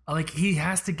 Like, he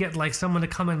has to get, like, someone to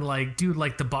come and, like, do,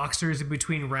 like, the boxers in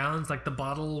between rounds, like the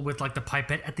bottle with, like, the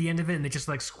pipette at the end of it, and they just,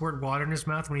 like, squirt water in his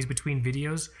mouth when he's between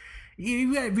videos.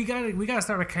 We gotta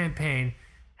start a campaign.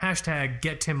 Hashtag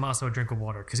get Tim Masso a drink of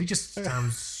water because he just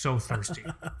sounds so thirsty.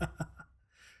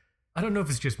 I don't know if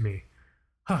it's just me.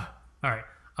 Huh. All right.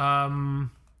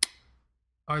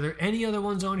 Are there any other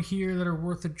ones on here that are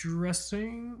worth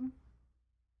addressing?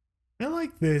 I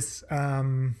like this.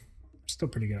 Still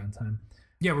pretty good on time.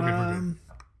 Yeah, we're good.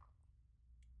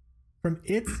 From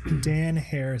It's Dan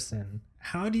Harrison.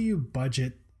 How do you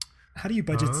budget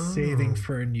saving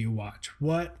for a new watch?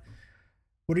 What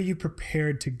are you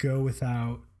prepared to go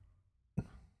without?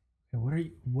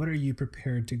 What are you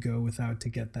prepared to go without to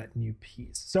get that new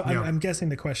piece? So yeah. I'm guessing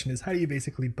the question is, how do you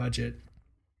basically budget,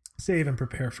 save, and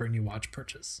prepare for a new watch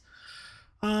purchase?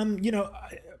 A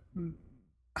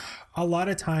lot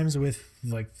of times with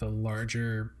like the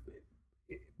larger,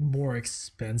 more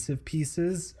expensive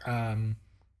pieces, I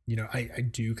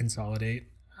do consolidate.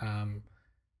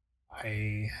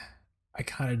 I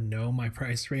kind of know my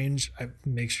price range. I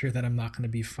make sure that I'm not going to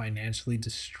be financially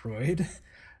destroyed.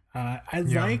 I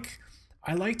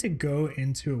like to go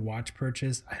into a watch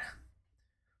purchase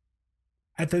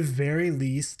at the very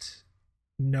least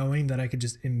knowing that I could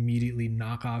just immediately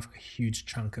knock off a huge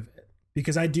chunk of it,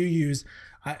 because I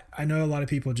know a lot of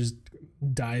people just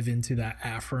dive into that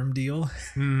Affirm deal.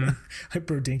 Like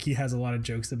Brodinky has a lot of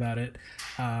jokes about it.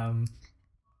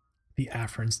 The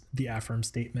Affirm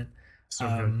statement. So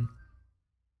good.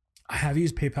 I have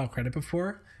used PayPal credit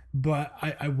before, but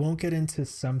I won't get into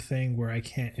something where I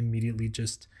can't immediately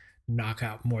just knock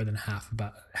out more than half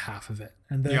of it.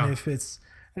 And then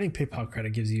I think PayPal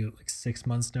credit gives you like 6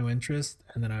 months no interest,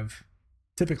 and then I've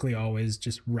typically always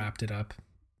just wrapped it up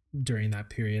during that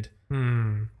period.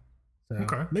 So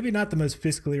okay. Maybe not the most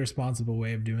fiscally responsible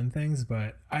way of doing things,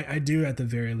 but I do at the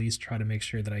very least try to make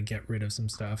sure that I get rid of some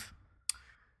stuff.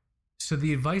 So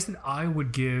the advice that I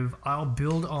would give, I'll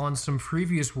build on some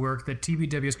previous work that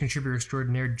TBW's contributor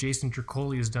extraordinaire Jason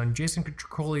Tricoli has done. Jason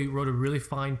Tricoli wrote a really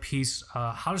fine piece,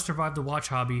 How to Survive the Watch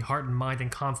Hobby, Heart and Mind in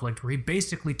Conflict, where he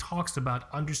basically talks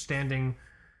about understanding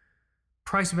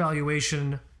price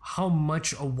evaluation, how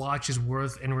much a watch is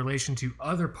worth in relation to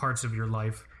other parts of your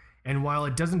life. And while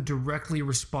it doesn't directly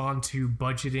respond to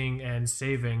budgeting and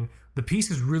saving, the piece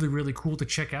is really, really cool to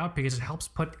check out because it helps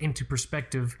put into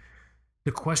perspective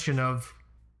the question of,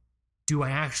 do I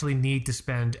actually need to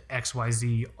spend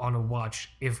XYZ on a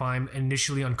watch if I'm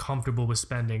initially uncomfortable with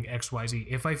spending XYZ?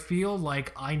 If I feel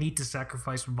like I need to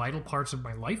sacrifice vital parts of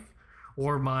my life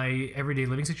or my everyday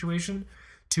living situation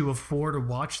to afford a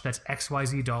watch that's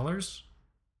XYZ dollars,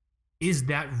 is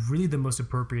that really the most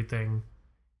appropriate thing,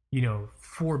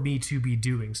 for me to be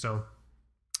doing? So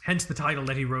hence the title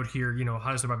that he wrote here,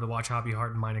 How to Survive the Watch Hobby,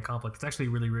 Heart and Mind in Conflict. It's actually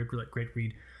a really, really great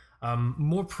read.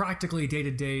 More practically day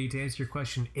to day, to answer your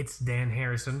question, it's Dan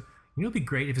Harrison. It'd be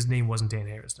great if his name wasn't Dan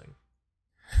Harrison.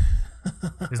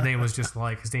 His name was just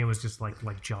like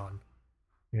John,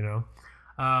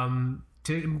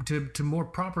 To more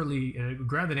properly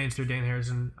grab that answer, Dan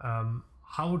Harrison,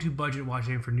 how to budget watch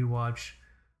aim for new watch?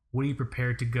 What are you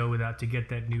prepared to go without to get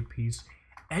that new piece?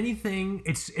 Anything.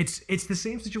 It's the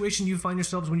same situation you find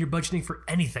yourselves when you're budgeting for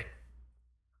anything.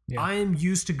 Yeah. I am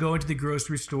used to going to the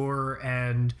grocery store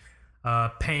and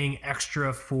paying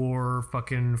extra for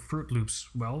fucking Fruit Loops.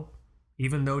 Well,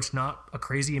 even though it's not a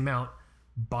crazy amount,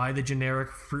 buy the generic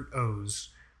Fruit O's.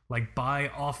 Like, buy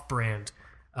off-brand.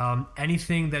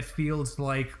 Anything that feels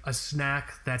like a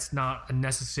snack that's not a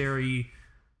necessary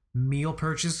meal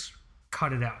purchase,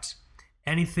 cut it out.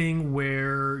 Anything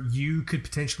where you could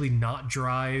potentially not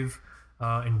drive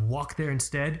and walk there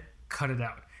instead, cut it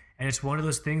out. And it's one of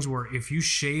those things where if you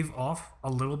shave off a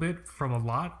little bit from a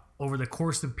lot over the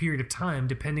course of a period of time,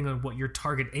 depending on what your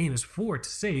target aim is for to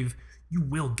save, you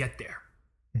will get there.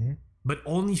 Mm-hmm. But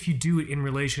only if you do it in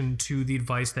relation to the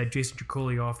advice that Jason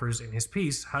Tricoli offers in his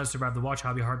piece, How to Survive the Watch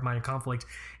Hobby, Heart, Mind, and Conflict,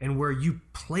 and where you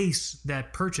place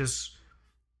that purchase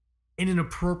in an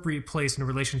appropriate place in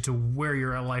relation to where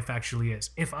your life actually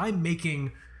is. If I'm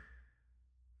making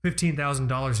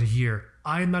 $15,000 a year.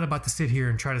 I am not about to sit here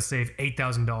and try to save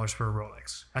 $8,000 for a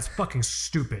Rolex. That's fucking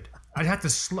stupid. I'd have to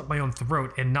slit my own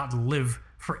throat and not live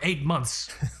for 8 months.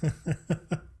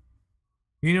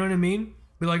 You know what I mean?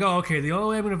 Be like, oh, okay, the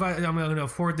only way I'm gonna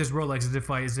afford this Rolex is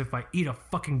if I eat a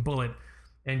fucking bullet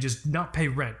and just not pay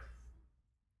rent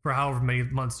for however many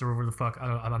months or whatever the fuck.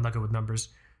 I'm not good with numbers.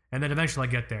 And then eventually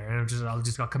I get there and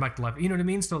I'll come back to life. You know what I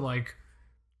mean? So like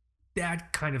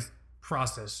that kind of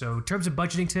process. So in terms of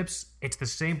budgeting tips, it's the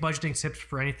same budgeting tips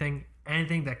for anything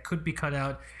that could be cut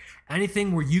out,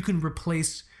 anything where you can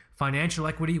replace financial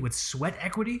equity with sweat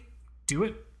equity, do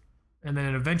it. And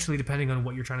then eventually, depending on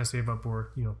what you're trying to save up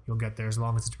for, you'll get there as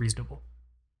long as it's reasonable.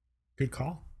 Good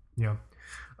call. Yeah.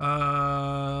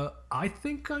 I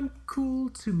think I'm cool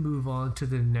to move on to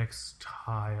the next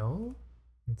tile.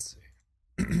 Let's see.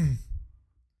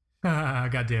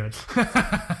 God damn it.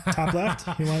 Top left.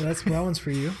 That one's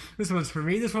for you. This one's for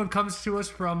me. This one comes to us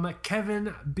from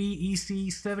Kevin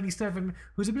BEC77,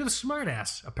 who's a bit of a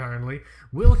smartass, apparently.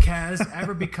 Will Kaz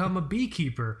ever become a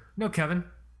beekeeper? No, Kevin.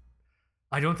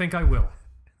 I don't think I will.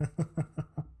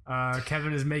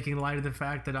 Kevin is making light of the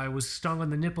fact that I was stung on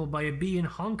the nipple by a bee in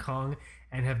Hong Kong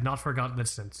and have not forgotten it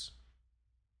since.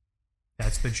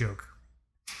 That's the joke.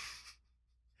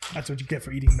 That's what you get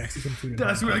for eating Mexican food.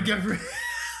 That's what I get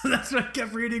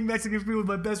for eating Mexican food with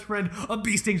my best friend. A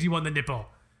bee stings you on the nipple.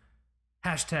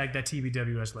 Hashtag that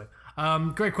TBWS life.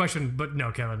 Great question, but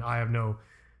no, Kevin, I have no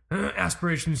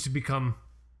aspirations to become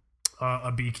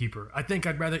a beekeeper. I think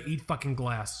I'd rather eat fucking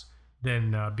glass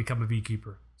than become a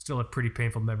beekeeper. Still have pretty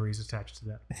painful memories attached to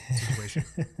that situation.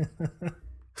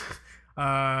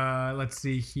 Let's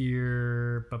see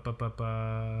here.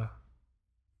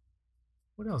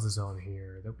 What else is on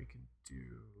here that we can do?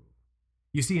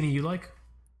 You see any you like?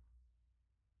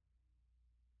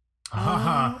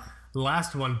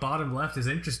 Last one, bottom left, is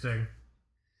interesting.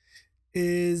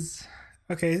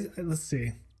 Okay, let's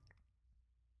see.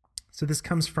 So this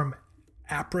comes from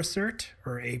Apricert,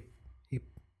 or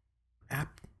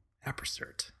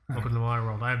Apricert. Welcome to my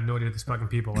world. I have no idea who these fucking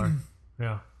people are.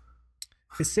 Yeah.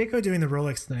 Is Seiko doing the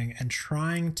Rolex thing and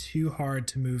trying too hard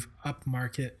to move up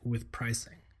market with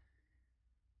pricing?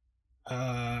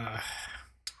 I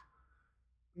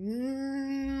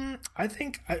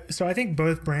think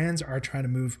both brands are trying to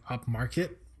move up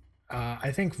market.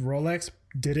 I think Rolex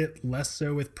did it less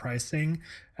so with pricing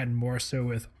and more so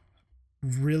with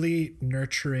really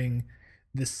nurturing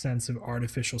this sense of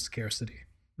artificial scarcity.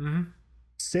 Mm-hmm.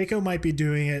 Seiko might be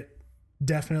doing it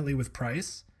definitely with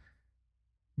price.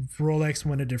 Rolex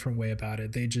went a different way about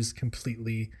it. They just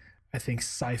completely, I think,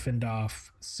 siphoned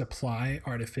off supply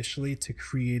artificially to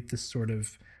create this sort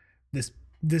of this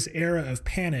era of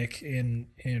panic in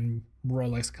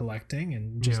Rolex collecting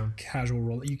and just casual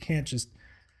Rolex. You can't just,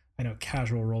 I know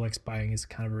casual Rolex buying is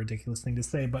kind of a ridiculous thing to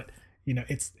say, but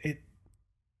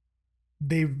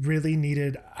they really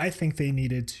needed, I think they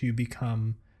needed to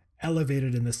become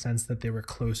elevated in the sense that they were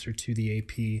closer to the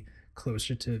AP,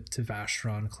 closer to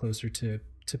Vacheron, closer to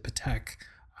Patek.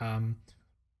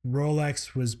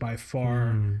 Rolex was by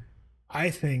far, I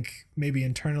think maybe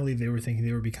internally they were thinking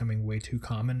they were becoming way too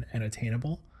common and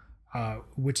attainable,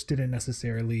 which didn't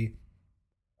necessarily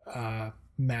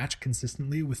match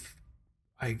consistently with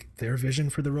their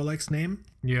vision for the Rolex name.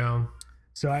 Yeah.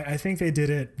 So I think they did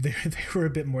it. They were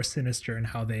a bit more sinister in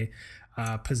how they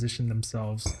positioned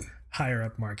themselves higher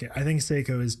up market. I think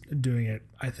Seiko is doing it,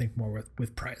 I think, more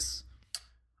with price.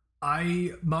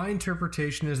 My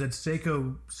interpretation is that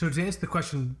Seiko, so to answer the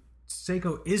question,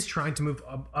 Seiko is trying to move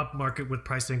up market with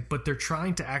pricing, but they're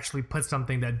trying to actually put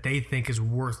something that they think is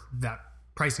worth that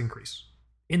price increase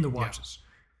in the watches. Yeah.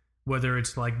 Whether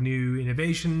it's like new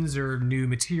innovations or new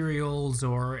materials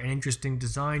or interesting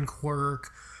design quirk,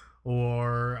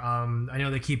 or I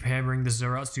know they keep hammering the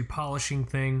Zaratsu polishing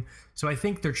thing. So I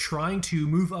think they're trying to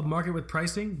move up market with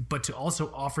pricing, but to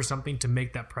also offer something to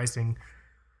make that pricing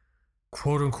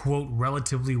quote unquote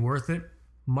relatively worth it.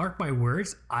 Mark my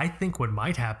words, I think what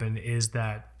might happen is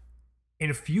that in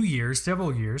a few years,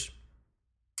 several years,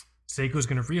 Seiko's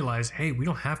going to realize, hey, we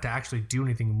don't have to actually do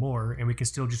anything more and we can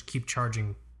still just keep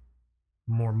charging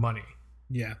more money.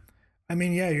 Yeah. I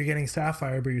mean, yeah, you're getting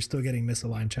Sapphire, but you're still getting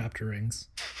misaligned chapter rings.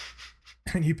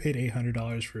 And you paid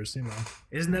 $800 for a Sumo.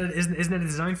 Isn't that a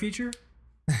design feature?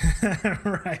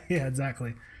 Right, yeah,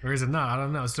 exactly. Or is it not? I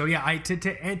don't know. So yeah,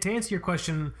 to answer your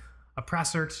question,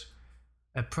 Apricert,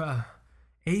 APRASEERT,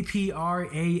 you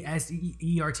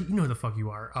know who the fuck you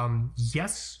are.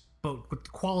 Yes, but with the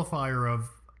qualifier of,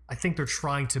 I think they're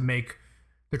trying to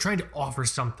offer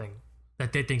something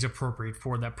that they think is appropriate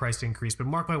for that price increase. But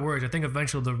mark my words, I think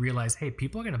eventually they'll realize, hey,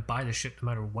 people are going to buy this shit no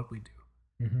matter what we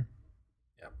do. Mm-hmm.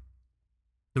 Yeah.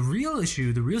 The real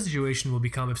situation will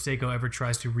become if Seiko ever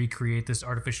tries to recreate this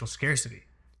artificial scarcity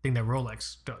thing that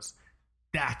Rolex does.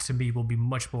 That, to me, will be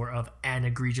much more of an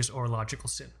egregious or logical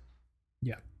sin.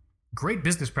 Yeah. Great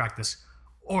business practice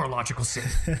or logical sin.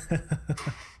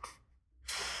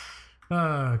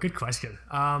 Good question.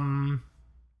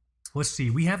 Let's see.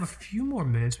 We have a few more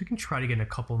minutes. We can try to get in a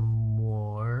couple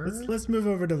more. Let's move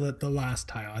over to the last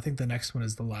tile. I think the next one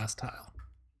is the last tile.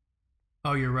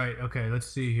 Oh, you're right. Okay, let's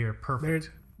see here. Perfect.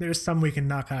 There's some we can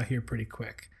knock out here pretty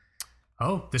quick.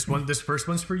 Oh, this first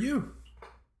one's for you.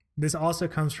 This also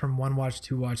comes from 1 watch,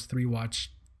 2 watch, 3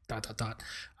 watch, ...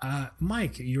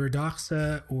 Mike, your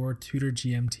Doxa or Tudor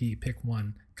GMT? Pick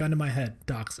one. Gun to my head,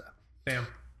 Doxa. Bam.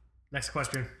 Next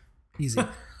question. Easy.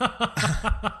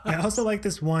 I also like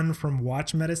this one from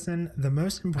Watch Medicine. The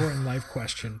most important life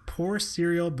question: pour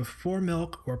cereal before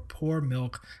milk or pour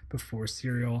milk before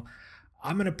cereal?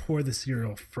 I'm going to pour the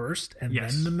cereal first and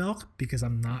then the milk because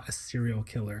I'm not a cereal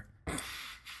killer.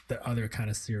 The other kind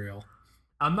of cereal.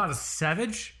 I'm not a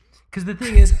savage because the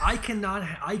thing is,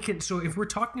 so if we're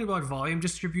talking about volume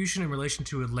distribution in relation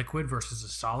to a liquid versus a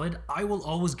solid, I will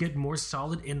always get more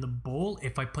solid in the bowl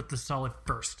if I put the solid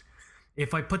first.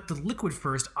 If I put the liquid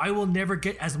first, I will never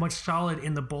get as much solid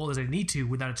in the bowl as I need to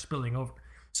without it spilling over.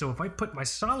 So if I put my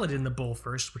solid in the bowl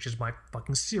first, which is my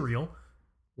fucking cereal,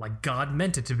 like God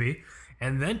meant it to be,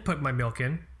 and then put my milk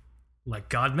in, like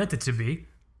God meant it to be,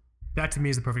 that to me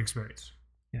is the perfect experience.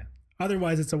 Yeah.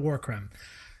 Otherwise, it's a war crime.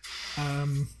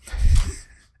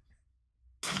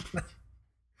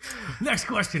 Next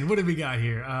question. What do we got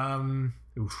here?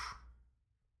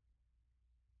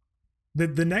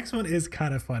 The next one is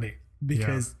kind of funny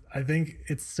because I think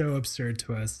it's so absurd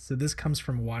to us. So this comes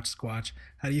from Watch Squatch.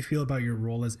 How do you feel about your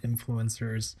role as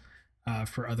influencers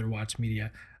for other watch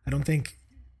media? I don't think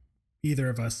either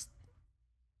of us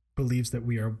believes that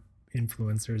we are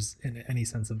influencers in any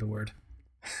sense of the word.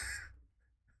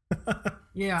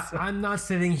 Yeah, so. I'm not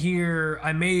sitting here.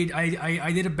 I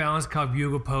did a Balanced Cock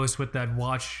Bugle post with that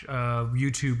watch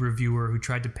YouTube reviewer who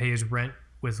tried to pay his rent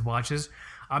with watches.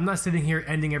 I'm not sitting here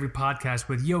ending every podcast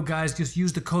with, yo guys, just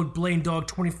use the code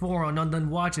BlaneDog24 on Undone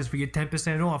Watches for your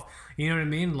 10% off. You know what I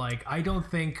mean? Like, I don't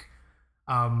think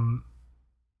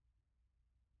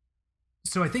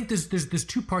so I think there's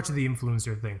two parts of the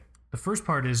influencer thing. The first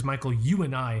part is, Michael, you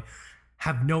and I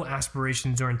have no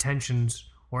aspirations or intentions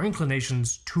or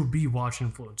inclinations to be watch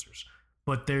influencers.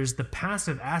 But there's the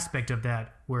passive aspect of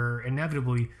that where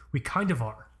inevitably we kind of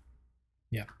are.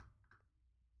 Yeah.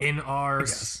 In our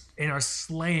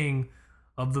slaying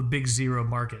of the big zero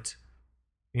market.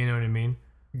 You know what I mean?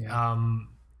 Yeah.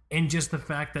 And just the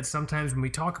fact that sometimes when we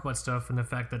talk about stuff and the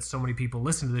fact that so many people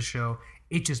listen to the show,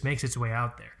 it just makes its way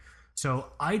out there.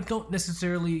 So I don't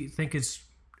necessarily think it's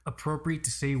appropriate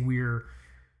to say we're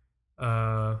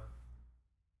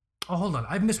Oh, hold on.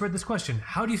 I've misread this question.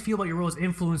 How do you feel about your role as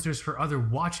influencers for other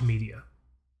watch media?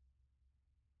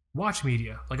 Watch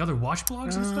media? Like other watch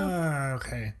blogs and stuff?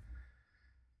 Okay.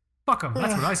 Fuck them.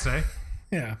 That's what I say.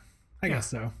 Yeah, I guess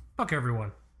so. Fuck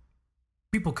everyone.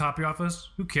 People copy off us.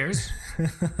 Who cares?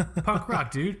 Punk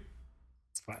rock, dude.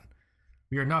 It's fine.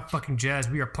 We are not fucking jazz.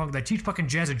 We are punk. I teach fucking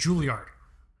jazz at Juilliard.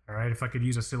 All right, if I could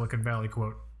use a Silicon Valley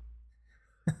quote.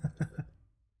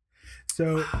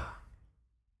 So,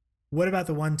 what about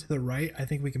the one to the right? I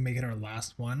think we can make it our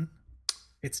last one.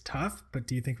 It's tough, but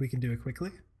do you think we can do it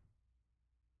quickly?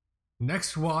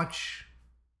 Next watch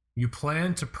you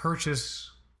plan to purchase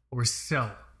or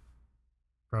sell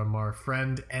from our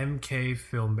friend MKE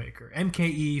Filmmaker.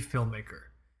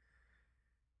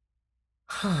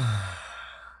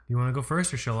 You want to go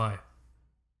first or shall I?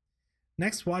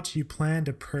 Next watch you plan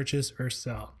to purchase or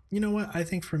sell. You know what? I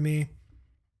think for me,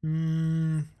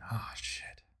 oh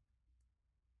shit.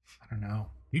 I don't know.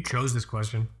 You chose this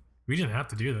question. We didn't have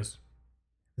to do this.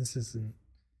 This isn't.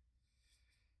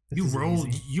 You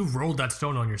rolled that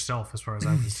stone on yourself, as far as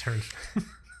I'm concerned.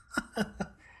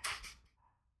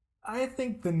 I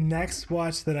think the next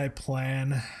watch that I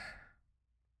plan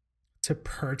to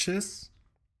purchase,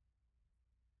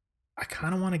 I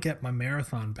kind of want to get my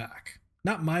Marathon back.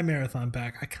 Not my Marathon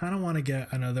back. I kind of want to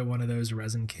get another one of those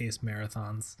resin case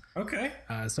Marathons. Okay.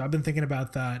 So I've been thinking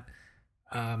about that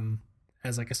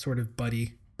as like a sort of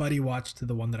buddy watch to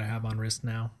the one that I have on wrist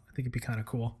now. I think it'd be kind of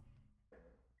cool.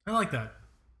 I like that.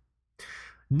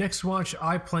 Next watch,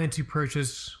 I plan to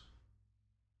purchase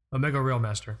Omega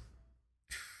Railmaster.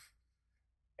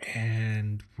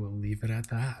 And we'll leave it at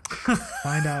that.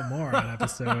 Find out more on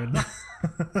episode.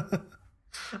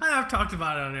 I've talked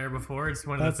about it on air before. It's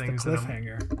one of the things that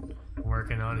I'm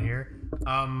working on here.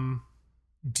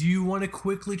 Do you want to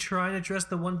quickly try and address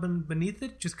the one beneath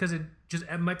it? Just because it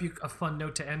might be a fun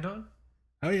note to end on?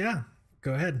 Oh yeah,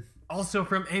 go ahead. Also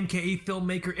from MKE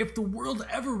filmmaker, if the world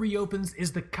ever reopens,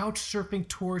 is the couch surfing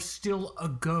tour still a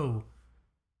go?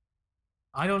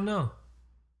 I don't know.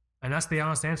 And that's the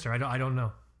honest answer. I don't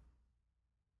know.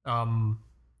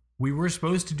 We were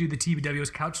supposed to do the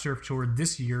TBW's couch surf tour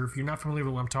this year. If you're not familiar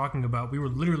with what I'm talking about, we were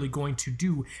literally going to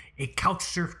do a couch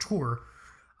surf tour.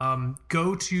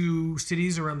 Go to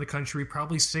cities around the country,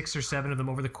 probably 6 or 7 of them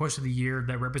over the course of the year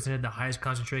that represented the highest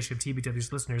concentration of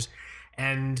TBW's listeners,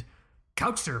 and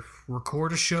couch surf,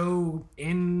 record a show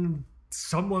in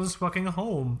someone's fucking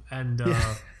home and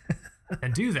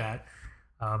and do that.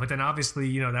 But then obviously,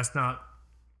 you know, that's not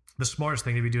the smartest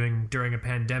thing to be doing during a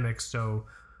pandemic. So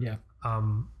yeah,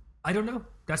 I don't know.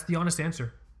 That's the honest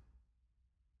answer.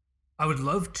 I would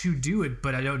love to do it,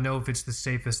 but I don't know if it's the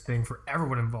safest thing for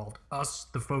everyone involved. Us,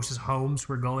 the folks' homes,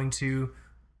 we're going to,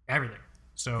 everything.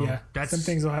 So yeah, that's some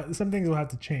things will have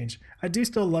to change. I do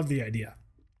still love the idea.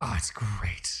 Oh, it's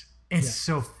great. It's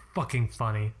so fucking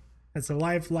funny. It's a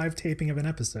live taping of an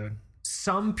episode.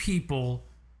 Some people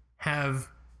have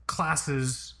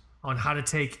classes on how to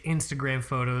take Instagram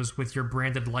photos with your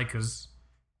branded Leicas.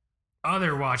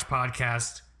 Other watch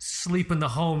podcasts sleep in the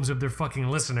homes of their fucking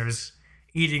listeners,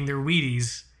 eating their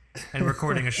Wheaties and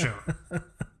recording a show.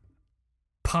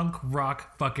 Punk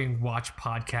rock fucking watch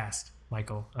podcast,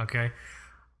 Michael. Okay.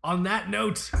 On that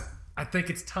note, I think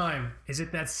it's time. Is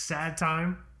it that sad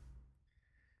time?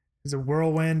 It's a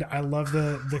whirlwind. I love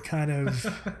the kind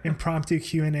of impromptu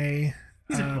Q&A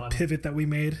pivot that we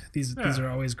made. These are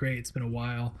always great. It's been a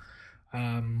while.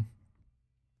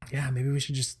 Maybe we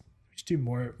should do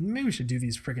more. Maybe we should do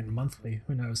these friggin' monthly.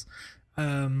 Who knows?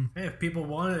 Hey, if people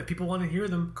want to hear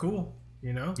them, cool.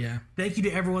 You know? Yeah. Thank you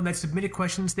to everyone that submitted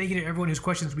questions. Thank you to everyone whose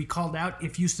questions we called out.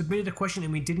 If you submitted a question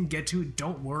and we didn't get to it,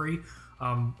 don't worry.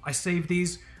 I saved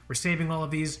these. We're saving all of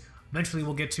these. Eventually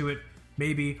we'll get to it.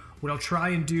 Maybe. What I'll try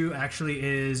and do actually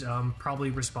is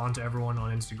probably respond to everyone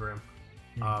on Instagram.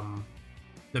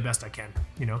 The best I can,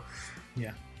 you know?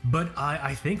 Yeah. But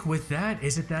I think with that,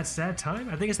 is it that sad time?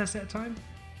 I think it's that sad time.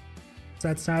 It's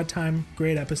that sad time.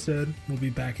 Great episode. We'll be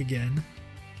back again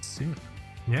soon.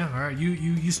 Yeah, all right.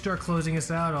 You start closing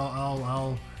us out.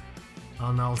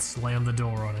 I'll slam the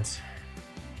door on it.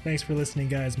 Thanks for listening,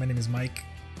 guys. My name is Mike.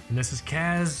 And this is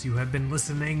Kaz. You have been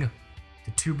listening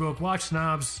to Two Broke Watch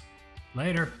Snobs.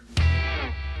 Later.